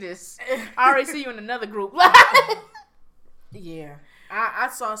want to see this. I already see you in another group. Yeah. I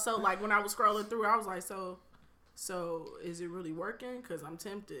saw, so, like, when I was scrolling through, I was like, so is it really working? Because I'm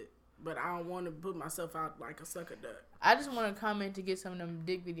tempted, but I don't want to put myself out like a sucker duck. I just want to comment to get some of them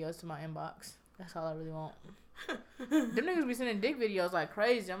dick videos to my inbox. That's all I really want. Them niggas be sending dick videos like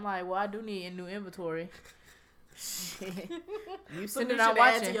crazy. I'm like, well, I do need a new inventory. Shit. You send it, I'm add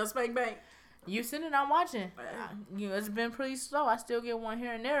watching. to your spank bank. You send it, I'm watching. You know, it's been pretty slow. I still get one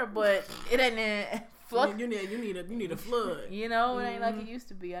here and there, but it ain't in flood. You need a flood. You know, it ain't like it used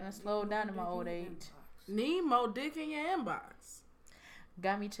to be. I done slowed down in my old age. Need more dick in your inbox.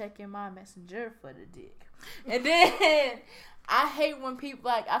 Got me checking my messenger for the dick. And then I hate when people,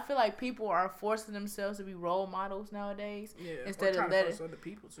 like, I feel like people are forcing themselves to be role models nowadays. Yeah. Instead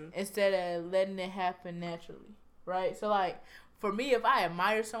of letting it happen naturally. Right? So, like, for me, if I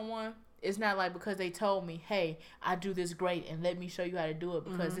admire someone, it's not like because they told me, hey, I do this great and let me show you how to do it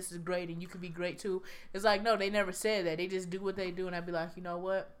because this is great and you can be great too. It's like, no, they never said that. They just do what they do, and I'd be like, you know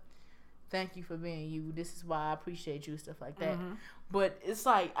what? Thank you for being you. This is why I appreciate you, stuff like that. But it's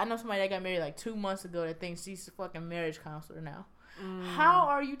like, I know somebody that got married like 2 months ago that thinks she's a fucking marriage counselor now. How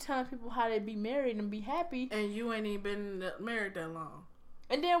are you telling people how to be married and be happy? And you ain't even been married that long.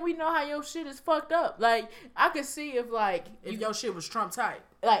 And then we know how your shit is fucked up. Like, I could see if, like... If your shit was Trump tight.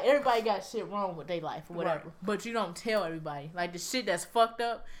 Like, everybody got shit wrong with their life or whatever. Right. But you don't tell everybody. Like, the shit that's fucked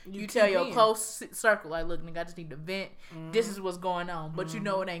up, you keep tell your in. close circle. Like, look, nigga, I just need to vent. This is what's going on. But you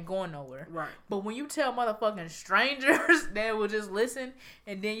know it ain't going nowhere. Right. But when you tell motherfucking strangers that will just listen,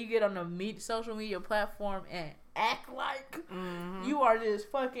 and then you get on the social media platform and act like you are just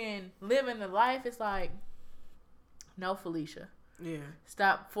fucking living the life, it's like, no, Felicia. Yeah.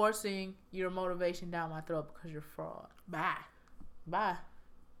 Stop forcing your motivation down my throat because you're fraud. Bye. Bye.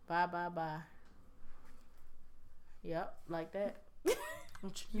 Bye, bye, bye. Yep, like that.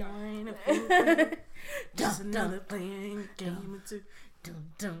 Just another playing game or two.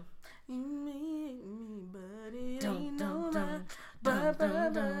 Dun, dun. But it Dun, ain't dun, no dun. lie.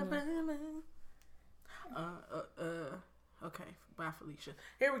 Dun, dun, dun. Okay, bye, Felicia.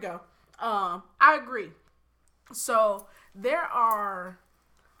 Here we go. I agree. So there are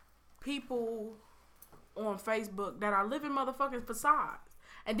people on Facebook that are living motherfucking facades,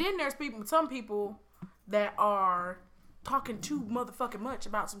 and then there's some people that are talking too motherfucking much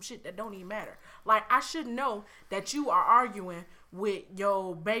about some shit that don't even matter. Like, I should know that you are arguing with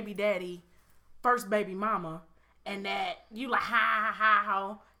your baby daddy, first baby mama, and that you like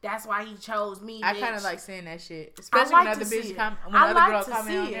ha. That's why he chose me. I bitch. kind of like saying that shit, I especially like when other to see bitch it. when I other like girl to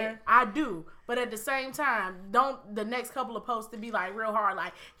comment on see it. there. I do, but at the same time, don't the next couple of posts to be like real hard,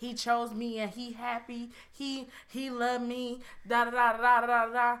 like he chose me and he happy, he loved me, da da da da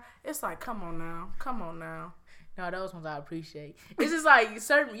da da. It's like, come on now. No, those ones I appreciate. It's just like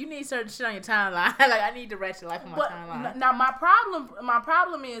you need certain shit on your timeline. Like, I need the ratchet life on my timeline. Now my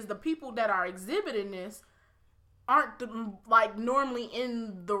problem is the people that are exhibiting this aren't like normally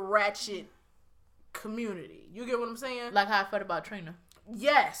in the ratchet community. You get what I'm saying? Like how I felt about Trina.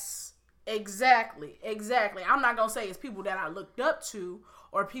 Yes, exactly. I'm not gonna say it's people that I looked up to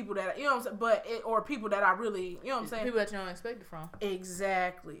or people that you know what I'm saying, or people that I really, you know what I'm saying, people that you don't expect it from.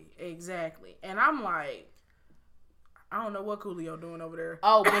 Exactly. And I'm like, I don't know what Coolio doing over there.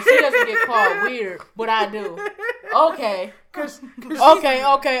 Oh, but she doesn't get called weird, but I do. Okay. Okay.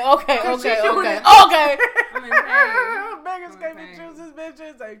 I'm in pain. Beggars I'm can't in be pain. choosers,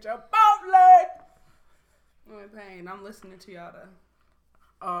 bitches ain't Chipotle. I'm in pain. I'm listening to y'all though.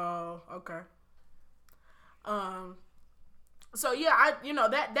 Oh, okay. So yeah,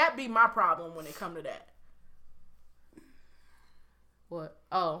 that be my problem when it come to that. What?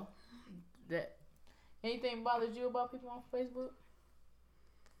 Oh, that. Anything bothers you about people on Facebook?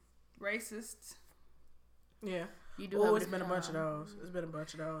 Racists. Yeah. You do. Oh, it's been a bunch of those.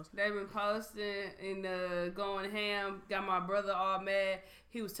 They've been posting and going ham. Got my brother all mad.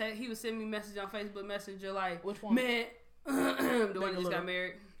 He was sending me message on Facebook Messenger like, which one? Man, the one that just got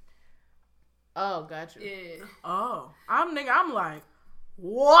married. Oh, gotcha. Yeah. Oh, I'm like,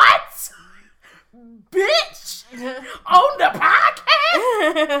 what? Bitch, on the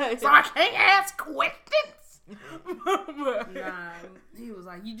podcast, so I can't ask questions. Nah, he was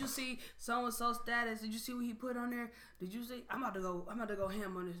like, "You just see so and so status? Did you see what he put on there? Did you see? I'm about to go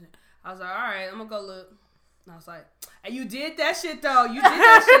ham on this." I was like, "All right, I'm gonna go look." And I was like, "Hey, you did that shit though. You did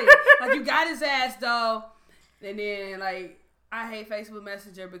that shit. Like you got his ass though." And then like, I hate Facebook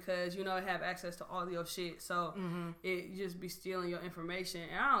Messenger because it have access to all your shit, so it just be stealing your information.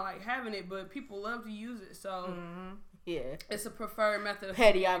 And I don't like having it, but people love to use it, so yeah, it's a preferred method of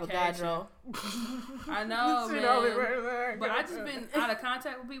petty communication. avocado. I know, man. But I just been out of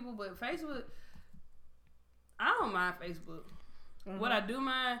contact with people. But Facebook, I don't mind Facebook. What I do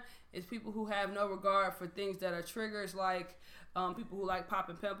mind is people who have no regard for things that are triggers, like people who like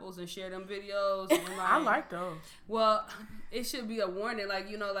popping pimples and share them videos. And like, I like those. Well, it should be a warning, like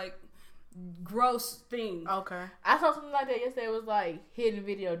gross things. Okay. I saw something like that yesterday. It was like hidden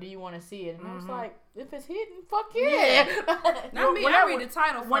video. Do you want to see it? And I was like, if it's hidden, fuck yeah. Not me. I read the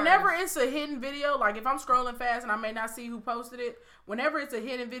title first. Whenever it's a hidden video, like if I'm scrolling fast and I may not see who posted it, whenever it's a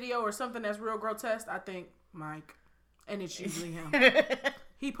hidden video or something that's real grotesque, I think Mike, and it's usually him.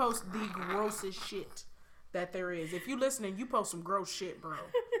 He posts the grossest shit that there is. If you listening, you post some gross shit, bro.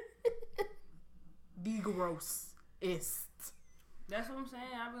 The grossest. That's what I'm saying.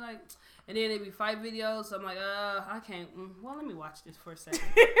 I be like, and then it be fight videos. So I'm like, I can't. Well, let me watch this for a second.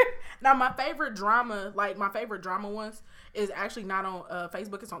 Now, my favorite drama ones is actually not on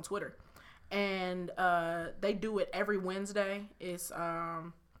Facebook. It's on Twitter, and they do it every Wednesday. It's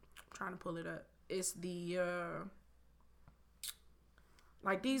I'm trying to pull it up. It's the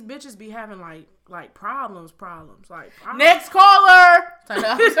like these bitches be having like problems. Like Next caller.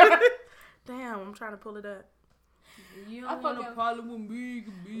 Damn, I'm trying to pull it up. You don't want a problem with me.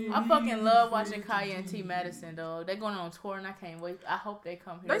 I fucking love watching Kaya and T. Madison, though. They're going on tour, and I can't wait. I hope they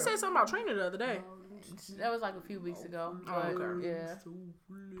come here. They said something about Trina the other day. That was like a few weeks ago. Oh, okay. Yeah.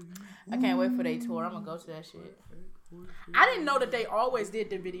 I can't wait for their tour. I'm gonna go to that shit. I didn't know that they always did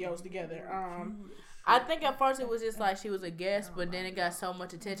their videos together. I think at first it was just like she was a guest, but then it got so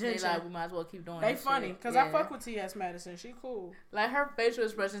much attention. They like, we might as well keep doing. They that funny shit. because Yeah. I fuck with T.S. Madison. She cool. Like her facial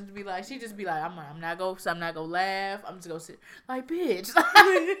expressions be like, she just be like, I'm not gonna laugh. I'm just gonna sit. Like, bitch.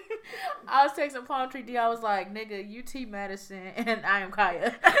 I was texting Palm Tree D. I was like, nigga, you T. Madison and I am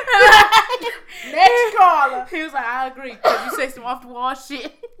Kaya. Next caller. He was like, I agree because you say some off the wall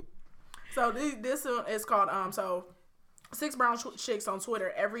shit. So this one is called Six Brown Chicks on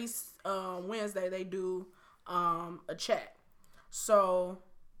Twitter. Every Wednesday they do a chat. So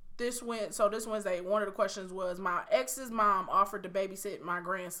this Wednesday, one of the questions was, my ex's mom offered to babysit my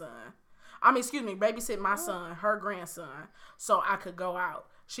grandson. Babysit my son, her grandson, so I could go out.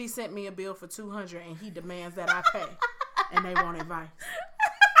 She sent me a bill for $200 and he demands that I pay. And they want advice.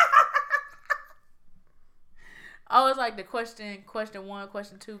 Oh, it's like the question 1,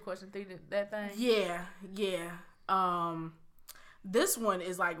 question 2, question 3, that thing. Yeah. This one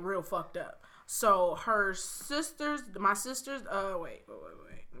is like real fucked up. So my sisters, wait.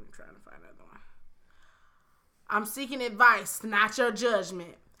 I'm trying to find another one. I'm seeking advice, not your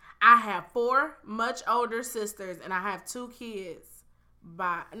judgment. I have 4 much older sisters and I have 2 kids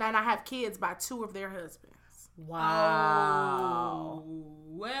by 2 of their husbands. Wow. Oh,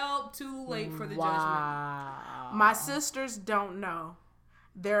 well, too late for the judgment. My sisters don't know.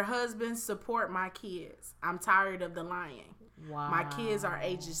 Their husbands support my kids. I'm tired of the lying. Wow. My kids are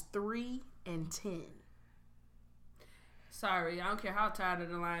ages 3 and 10. Sorry, I don't care how tired of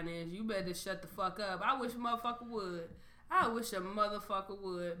the line is. You better shut the fuck up. I wish a motherfucker would. I wish a motherfucker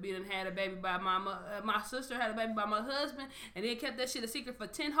would. Be done had a baby by my sister had a baby by my husband, and then kept that shit a secret for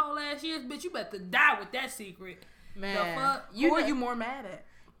 10 whole ass years. Bitch, you better die with that secret. Man, the fuck? Who are you more mad at?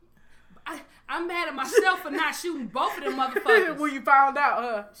 I'm mad at myself for not shooting both of them motherfuckers. When you found out,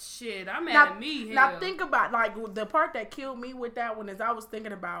 huh? Shit, I'm mad at me. Hell. Now think about, like, the part that killed me with that one is I was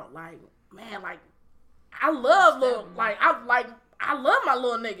thinking about, like, man, like, I love I love my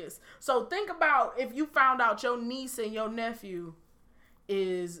little niggas. So think about if you found out your niece and your nephew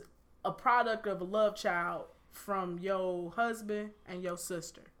is a product of a love child from your husband and your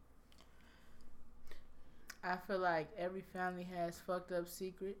sister. I feel like every family has fucked up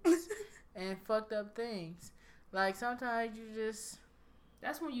secrets and fucked up things. Like sometimes you just.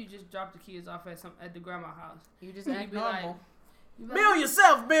 That's when you just drop the kids off at the grandma house. You just act normal. Bill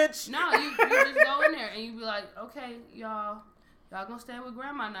yourself, bitch. No, you just go in there and you be like, okay, y'all gonna stay with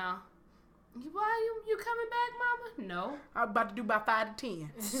grandma now. Why you coming back, mama? No. I'm about to do about 5 to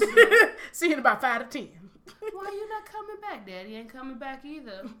 10. See you in about 5 to 10. Why you not coming back? Daddy ain't coming back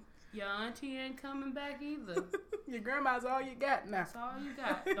either. Your auntie ain't coming back either. Your grandma's all you got now. That's all you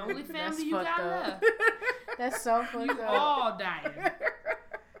got. The only family you got left. That's so fucked You up. all dying.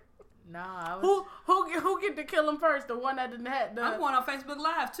 Nah, Who get to kill him first? The one that didn't have the. I'm going on Facebook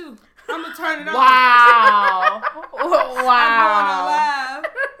Live too. I'm gonna turn it on. Wow. Wow. I'm going on live.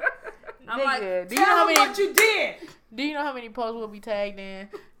 I'm Nigga, like, do you know how tell many- them what you did. Do you know how many posts will be tagged in?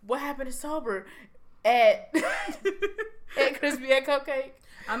 What happened to sober at Chrispy at Cupcake?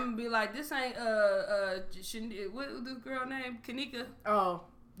 I'm gonna be like, this ain't what was this girl named Kanika? Oh,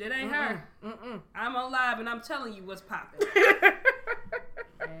 That ain't her. I'm on live and I'm telling you what's popping.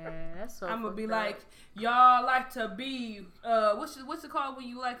 Man, that's so. I'm gonna be fucked up. like, y'all like to be what's it called when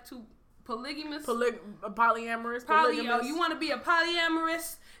you like to polygamous? Polyamorous. Oh, you want to be a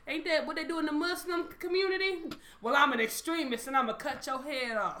polyamorous? Ain't that what they do in the Muslim community? Well, I'm an extremist and I'm gonna cut your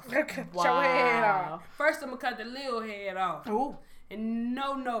head off. Cut your head off. First, I'm gonna cut the little head off. Ooh. And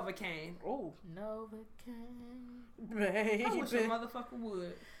no Novocaine. Ooh. Novocaine. Baby. I wish a motherfucker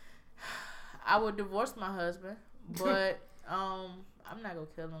would. I would divorce my husband, but I'm not gonna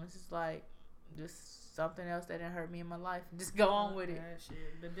kill him. It's just like just something else that didn't hurt me in my life. Just go on with it. That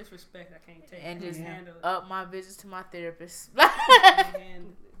shit. The disrespect I can't take. And I just can't handle it. up my visits to my therapist. I can't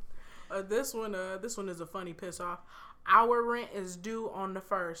handle it. This one is a funny piss off. Our rent is due on the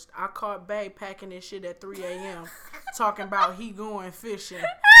 1st. I caught Bae packing this shit at 3 a.m. talking about he going fishing.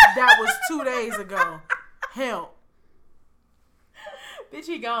 That was 2 days ago. Help. Bitch,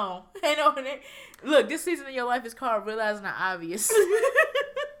 he gone. Ain't no look, this season of your life is called realizing the obvious.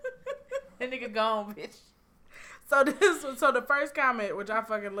 That nigga gone, bitch. So the first comment, which I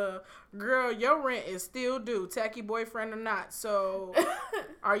fucking love, girl, your rent is still due, tacky boyfriend or not. So,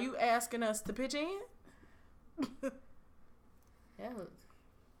 are you asking us to pitch in?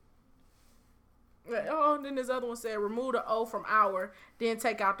 Oh, and then this other one said, remove the O from our, then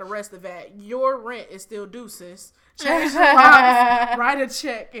take out the rest of that. Your rent is still due, sis. Change your life, write a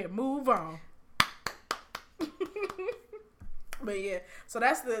check, and move on. But yeah, so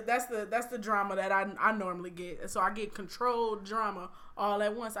that's the drama that I normally get. So I get controlled drama all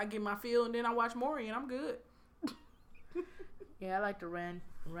at once. I get my feel, and then I watch Maury, and I'm good. Yeah, I like the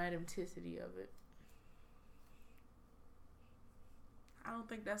randomticity of it. I don't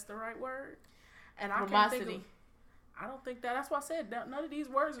think that's the right word. And I can't think Ramosity. of, I don't think that's why I said that none of these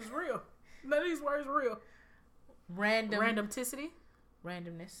words is real. None of these words real. Randomticity?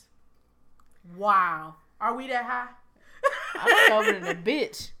 Randomness. Wow. Are we that high? I'm sober than a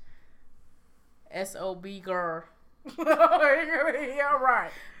bitch. SOB girl. Yeah,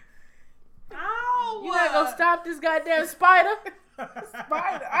 right. Oh, You not gonna stop this goddamn spider?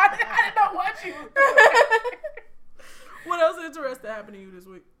 Spider. I didn't know what you were doing. What else interesting happened to you this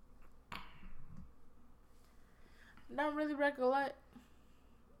week? Don't really recollect.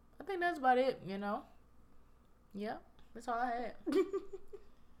 I think that's about it, you know? Yeah, that's all I had. Didn't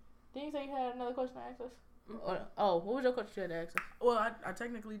you say you had another question to ask us? What was your question you had to ask us? Well, I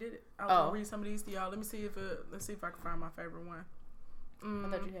technically did it. I was gonna read some of these to y'all. Let's see if I can find my favorite one. I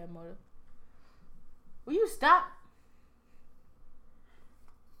thought you had more. Will you stop?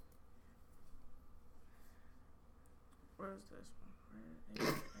 Where's this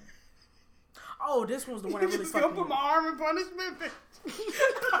one? Oh, this one's the one I really Just fucking gonna put my arm in punishment, bitch.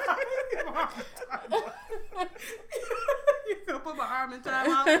 You gonna put my arm in time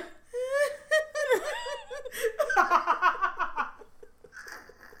out? You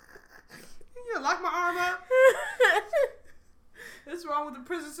gonna lock my arm up? What's wrong with the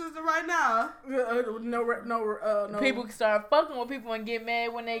prison system right now? No. People can start fucking with people and get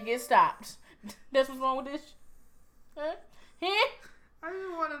mad when they get stopped. That's what's wrong with this. I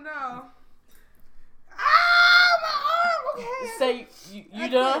just want to know. Ah, my arm. Okay. Say you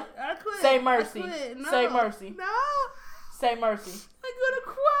done? I quit. Say mercy. No. Say mercy. No. Say mercy. I'm gonna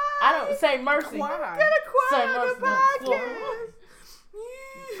cry. I don't say mercy. Cry. I'm gonna cry Say on mercy. the podcast.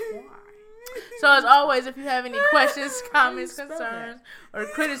 So as always, if you have any questions, comments, concerns, or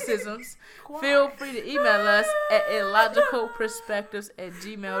criticisms, feel free to email us at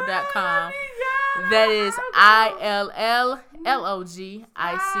illogicalperspectives@gmail.com. That is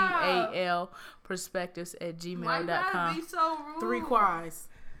ILLLOGICAL perspectives@gmail.com. Why you gotta be so rude? 3 quays.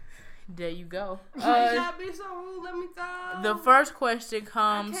 There you go. Why you gotta be so rude? Let me go. The first question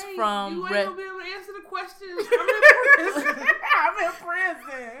comes from You ain't gonna be able to answer the questions. I'm in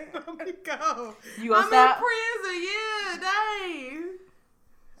prison. Let me go. You gonna I'm stop? in prison. Yeah, dang.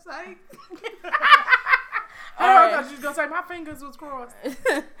 Psych. I thought you was gonna say my fingers was crossed.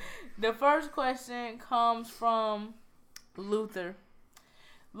 The first question comes from Luther.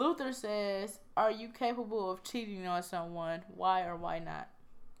 Luther says, "Are you capable of cheating on someone? Why or why not?"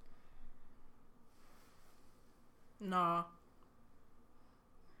 Nah.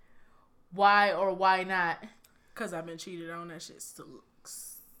 Why or why not? Cause I've been cheated on. That shit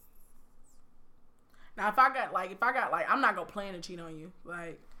sucks. Now if I got like, I'm not gonna plan to cheat on you.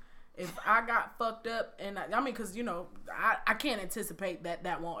 Like, if I got fucked up and I mean, cause you know, I can't anticipate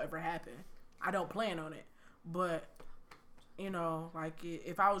that won't ever happen. I don't plan on it. But you know, like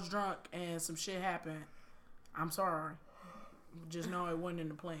if I was drunk and some shit happened, I'm sorry. Just know it wasn't in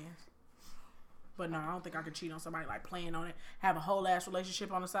the plans. But no, I don't think I could cheat on somebody, like playing on it. Have a whole ass relationship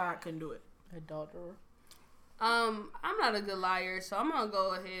on the side, couldn't do it. Adulterer. I'm not a good liar, so I'm gonna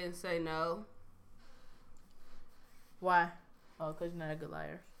go ahead and say no. Why? Oh, because you're not a good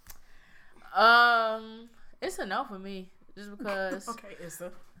liar. It's a no for me. Just because. Okay, It's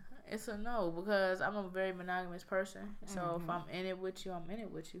a no because I'm a very monogamous person. So if I'm in it with you, I'm in it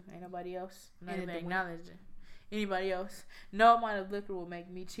with you. Ain't nobody else. Not even acknowledging anybody else. No amount of liquor will make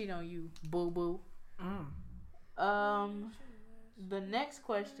me cheat on you. Boo boo. The next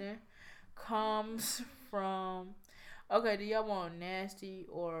question comes from. Okay, do y'all want nasty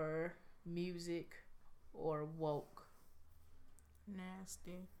or music or woke?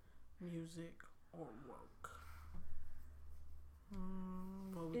 Nasty, music, or woke.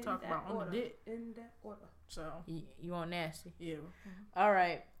 Well, we talk about on the dick. In that order. So You want nasty? yeah. All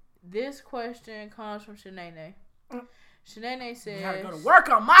right. This question comes from Shanae. Shanae says, You gotta go to work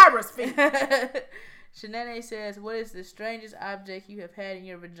on Myra's feet. Shanae says, "What is the strangest object you have had in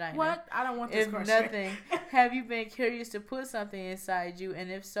your vagina? What? I don't want this If question. nothing, have you been curious to put something inside you?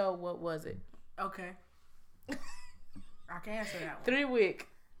 And if so, what was it?" Okay. I can answer that one. 3 week.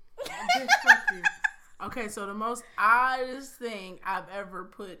 Bitch, fuck you. Okay, so the most oddest thing I've ever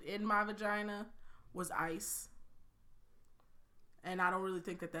put in my vagina was ice. And I don't really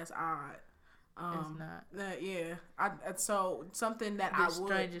think that that's odd. It's not. Yeah. So something that The I would.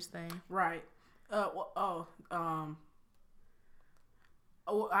 strangest thing. Right. I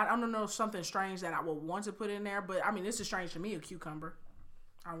don't know, something strange that I would want to put in there, but I mean, this is strange to me, a cucumber.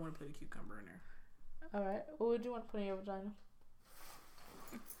 I want to put a cucumber in there. All right. What would you want to put in your vagina?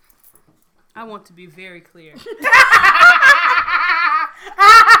 I want to be very clear.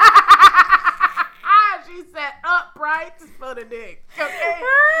 She said upright to spell the dick. Okay.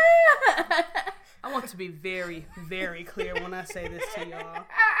 I want to be very, very clear when I say this to y'all.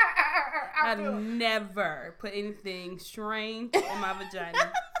 I've never put anything strange in my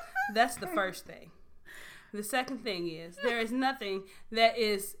vagina. That's the first thing. The second thing is there is nothing that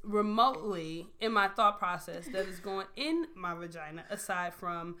is remotely in my thought process that is going in my vagina aside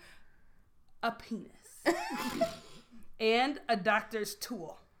from a penis and a doctor's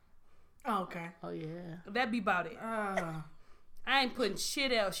tool. Oh, okay. Oh yeah. That'd be about it. I ain't putting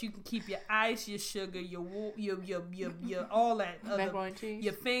shit else. You can keep your ice, your sugar, your all that. Macaroni cheese.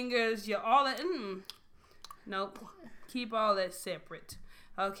 Your fingers, your all that. Nope. Keep all that separate.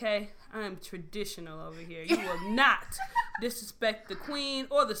 Okay? I am traditional over here. You will not disrespect the queen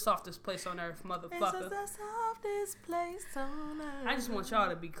or the softest place on earth, motherfucker. The softest place on earth. I just want y'all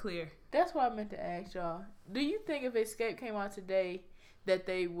to be clear. That's what I meant to ask y'all. Do you think if Escape came out today that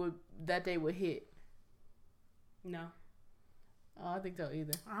they would hit? No. Oh, I think so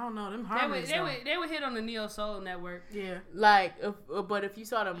either. I don't know. Them harmonies. They would hit on the Neo Soul Network. Yeah. Like, but if you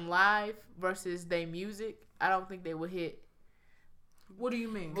saw them live versus their music, I don't think they would hit. What do you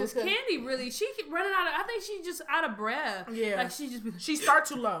mean? Because Candy really, she keep running out of, I think she's just out of breath. Yeah. Like she just be She start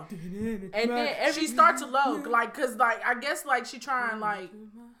too low. And then She start too low. Like, cause like, I guess like she trying like,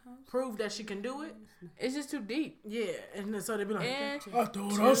 prove that she can do it. It's just too deep. Yeah, and then so they be like, And I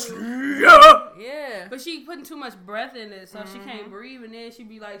thought I see ya. yeah. But she putting too much breath in it, so she can't breathe, and then she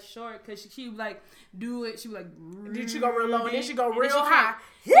be like short because she be like do it. She be like, Then she go real low, and then she go and real then she high.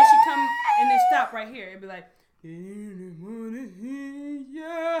 Then she come and then stop right here. It'd be like,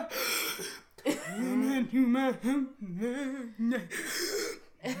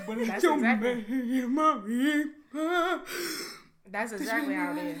 That's exactly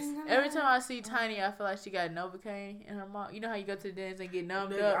how it is. Every time I see Tiny, I feel like she got Novocaine in her mouth. You know how you go to the dance and get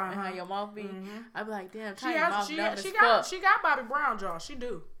numbed up and how your mouth be? I be like, damn, Tiny mouth numb as fuck. She got Bobby Brown jaw. She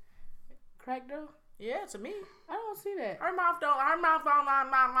do. Crack though? Yeah, to me. I don't see that. Her mouth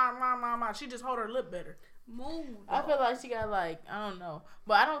don't. She just hold her lip better. move. I feel like she got like, I don't know.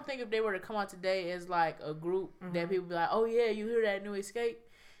 But I don't think if they were to come out today as like a group that people be like, oh yeah, you hear that new Escape?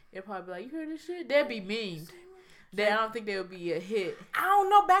 They'd probably be like, you hear this shit? They'd be memed. I don't think they would be a hit. I don't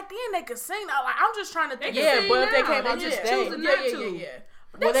know. Back then they could sing. Like, I'm just trying to think. Yeah, sing but if they now. came They out just today, choosing not to. Yeah.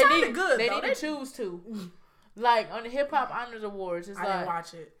 Well, they sounded need good. They though. need to choose to. Like on the Hip Hop Honors Awards, it's I like didn't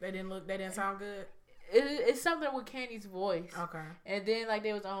watch it. They didn't sound good. It's something with Candy's voice. Okay. And then like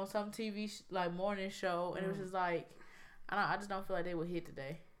they was on some TV like morning show, and it was just like, I just don't feel like they would hit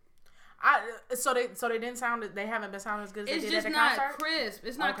today. So they didn't sound. They haven't been sounding as good as It's they did just at the not concert? crisp.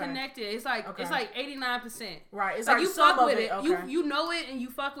 It's not Okay. connected. It's like Okay. it's like 89%. Right. It's Like like you some fuck of with it. Okay. You know it and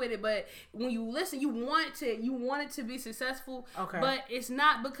you fuck with it, but when you listen, you want it to be successful. Okay. But it's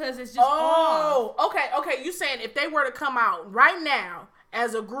not because it's just Oh, okay. You saying if they were to come out right now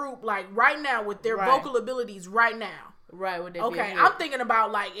as a group, like right now with their Right. vocal abilities right now. Right? Would they Okay, be a hit? I'm thinking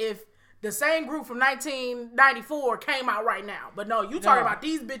about like if the same group from 1994 came out right now, but no, you talking about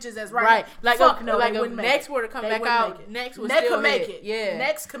these bitches as right now. Like Fuck a, no, like they a wouldn't make next it. were to come They back wouldn't out, make it. next would Next still could make hit. it. Yeah,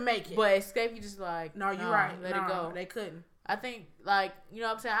 Next could make it. But Escape, you just like No, you're nah, right. Let No, it go. They couldn't. I think like you know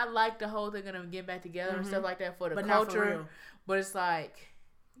what I'm saying. I like the whole thing of them getting back together and stuff like that for the But not for culture. real. But it's like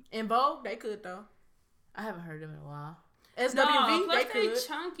In Vogue, they could though. I haven't heard them in a while. SWV, no. they Plus they could.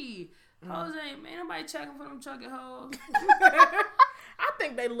 chunky. Hoes ain't nobody checking for them chunky hoes. I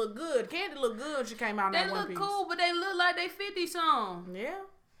think they look good. Candy look good when she came out in They that one look piece. cool, but they look like they 50 something. Yeah.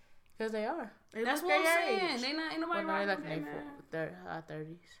 Because they are. They That's look what I'm their saying. age. They not ain't nobody Well, no, they rocking like with in that, man. their high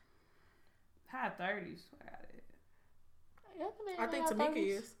 30s. High 30s. Yeah, I think Tamika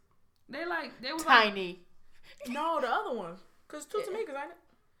is. They was like Tiny. No, the other one. Because two Tamikas, ain't it?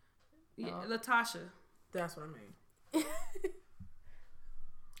 yeah, Latasha. That's what I mean.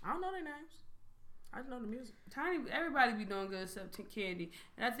 I don't know their names. I just know the music. Tiny, everybody be doing good except Candy,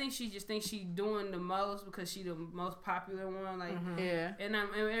 and I think she just thinks she doing the most because she the most popular one. Like, Yeah. and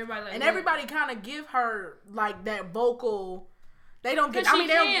everybody like, And everybody kind of give her like that vocal. They don't get. Cause I mean,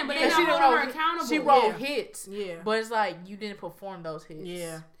 she can, but they not she holding don't her know. accountable. She wrote Yeah. hits. Yeah. But it's like you didn't perform those hits.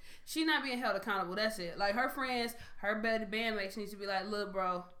 Yeah. She not being held accountable. That's it. Like her friends, her bandmates needs to be like, look,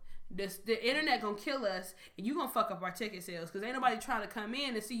 bro. The internet gonna kill us, and you gonna fuck up our ticket sales because ain't nobody trying to come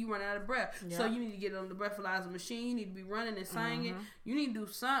in and see you running out of breath. Yeah. So you need to get on the breathalyzer machine. You need to be running and singing. You need to do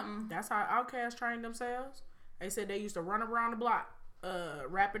something. That's how Outkast trained themselves. They said they used to run around the block,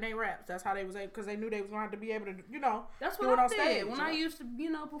 rapping their raps. That's how they was able, because they knew they was going to have to be able to, That's do what it I on did stage, when I used to,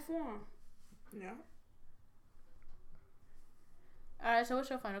 perform. Yeah. All right. So what's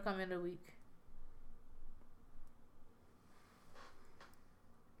your final comment of the week?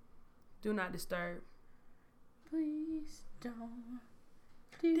 Do not disturb. Please don't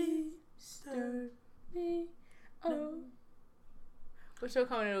disturb me. Oh. What's your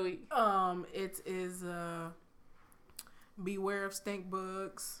comment of the week? It is beware of stink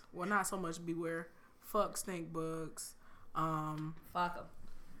bugs. Well, not so much beware. Fuck stink bugs. Fuck them.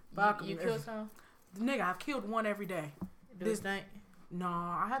 Fuck You 'em. killed some? Nigga, I've killed one every day. Do it stink? No,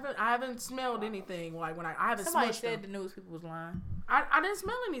 I haven't smelled anything. Like when I haven't Somebody smushed said them. the news people was lying. I didn't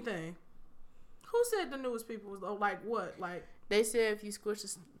smell anything. Who said the newest people was like what? Like They said if you squish a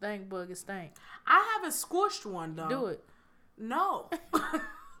stink bug, it stink. I haven't squished one though. Do it. No,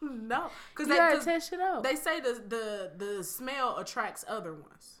 no, because You gotta test shit out. they say the smell attracts other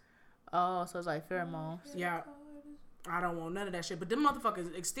ones. Oh, so it's like pheromones. Yeah, I don't want none of that shit. But them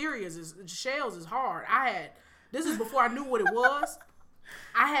motherfuckers shells is hard. This is before I knew what it was.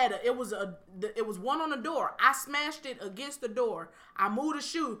 It was one on the door. I smashed it against the door. I moved the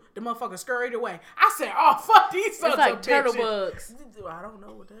shoe. The motherfucker scurried away. I said, "Oh fuck these sons It's like of turtle bitches." bugs. I don't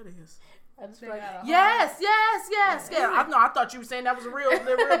know what that is. I just feel like Yes. Yeah. I thought you were saying that was the real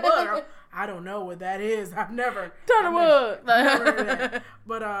bug. I don't know what that is. I've never turtle bug. never heard of that.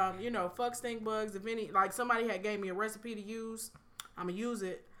 But fuck stink bugs. If any, like somebody had gave me a recipe to use, I'm gonna use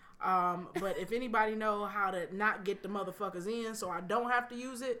it. But if anybody know how to not get the motherfuckers in, so I don't have to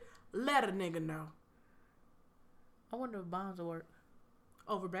use it, let a nigga know. I wonder if bonds will work.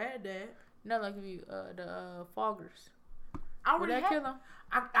 Over bad dad. No, like if you the foggers. I Would already that kill them?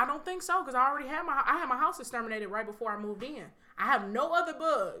 I don't think so, because I already had my house exterminated right before I moved in. I have no other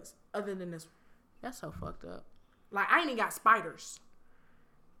bugs other than this one. That's so fucked up. Like, I ain't even got spiders.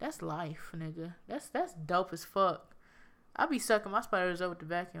 That's life, nigga. That's dope as fuck. I be sucking my spiders up with the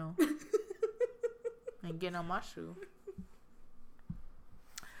vacuum and getting on my shoe.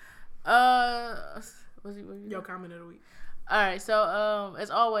 Your comment of the week. All right, so as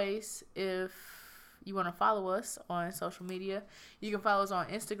always, if you want to follow us on social media, you can follow us on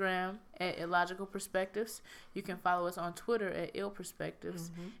Instagram at Illogical Perspectives. You can follow us on Twitter at Ill Perspectives.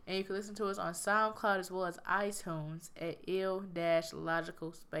 And you can listen to us on SoundCloud as well as iTunes at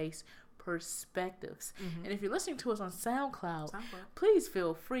Ill-Logical Perspectives. And if you're listening to us on SoundCloud, please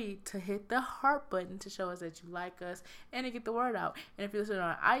feel free to hit the heart button to show us that you like us and to get the word out. And if you're listening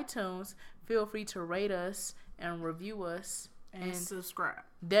on iTunes, feel free to rate us and review us. And subscribe.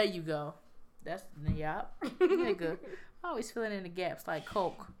 There you go. That's yup. Nigga. Always filling in the gaps like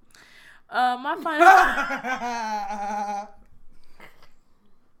Coke. My final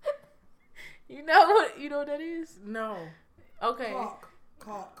You know what that is? No. Okay.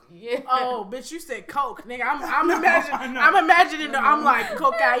 Cock. Yeah. Oh, bitch, you said Coke, nigga. I'm imagining. I'm like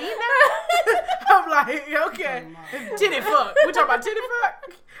cocaine. I'm like, okay, titty fuck. We talking about titty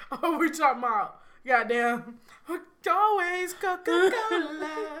fuck? Oh, we talking about goddamn always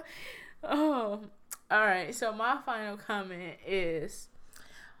Coca-Cola. Oh, all right. So my final comment is,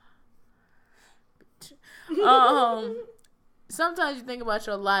 sometimes you think about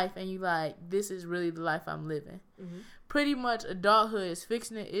your life and you like, this is really the life I'm living. Pretty much adulthood is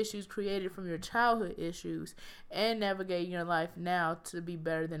fixing the issues created from your childhood issues and navigating your life now to be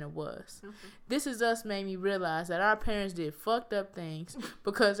better than it was. This Is Us made me realize that our parents did fucked up things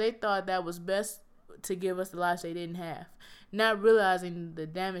because they thought that was best to give us the lives they didn't have, not realizing the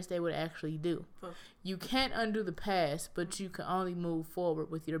damage they would actually do. You can't undo the past, but you can only move forward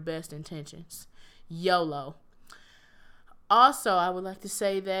with your best intentions. YOLO. Also, I would like to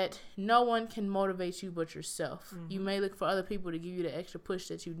say that no one can motivate you but yourself. You may look for other people to give you the extra push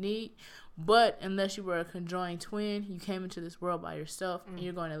that you need, but unless you were a conjoined twin, you came into this world by yourself, and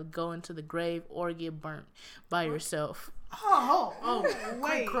you're going to go into the grave or get burnt by yourself. Oh,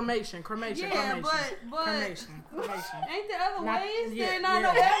 wait. Cremation. Yeah, Cremation. but Cremation. ain't there other ways? Yeah, There not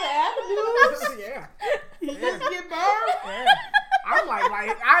no yeah. other avenues. Yeah. Just get burned. Yeah. I'm like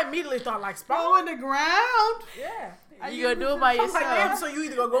I immediately thought like Go in the ground. Yeah. You gonna do it by I'm like, yourself. damn, so you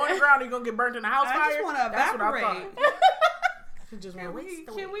either gonna go in the ground or you gonna get burnt in a house fire? I just want to That's what I evaporate. thought. You just Can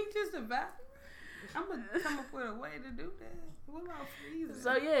want we just evaporate? I'm gonna come up with a way to do that. What about freezing?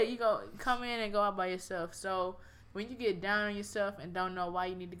 So yeah, you go come in and go out by yourself. So when you get down on yourself and don't know why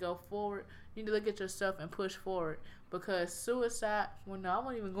you need to go forward, you need to look at yourself and push forward. Because suicide, well, no, I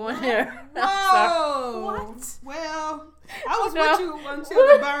wasn't even going there. Whoa! What? Well, I was with you until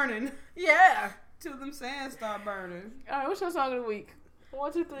the burning. Yeah. Till them sands start burning. All right, what's your song of the week?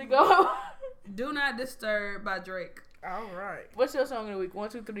 1, 2, 3, go. Do Not Disturb by Drake. All right. What's your song of the week? 1,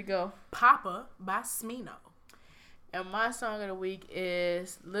 2, 3, go. Papa by Smino. And my song of the week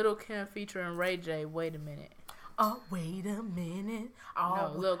is Lil' Kim featuring Ray J. Wait a minute. Oh, wait a minute.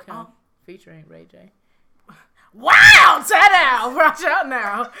 Oh, No, Lil' Kim featuring Ray J. Wow! Set out! Watch out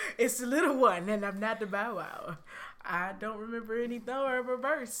now. It's the little one, and I'm not the Bow Wow. I don't remember any throw or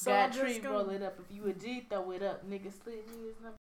reverse. So Got I'm just tree, gonna... roll it up. If you a G, throw it up. Nigga, split me his number.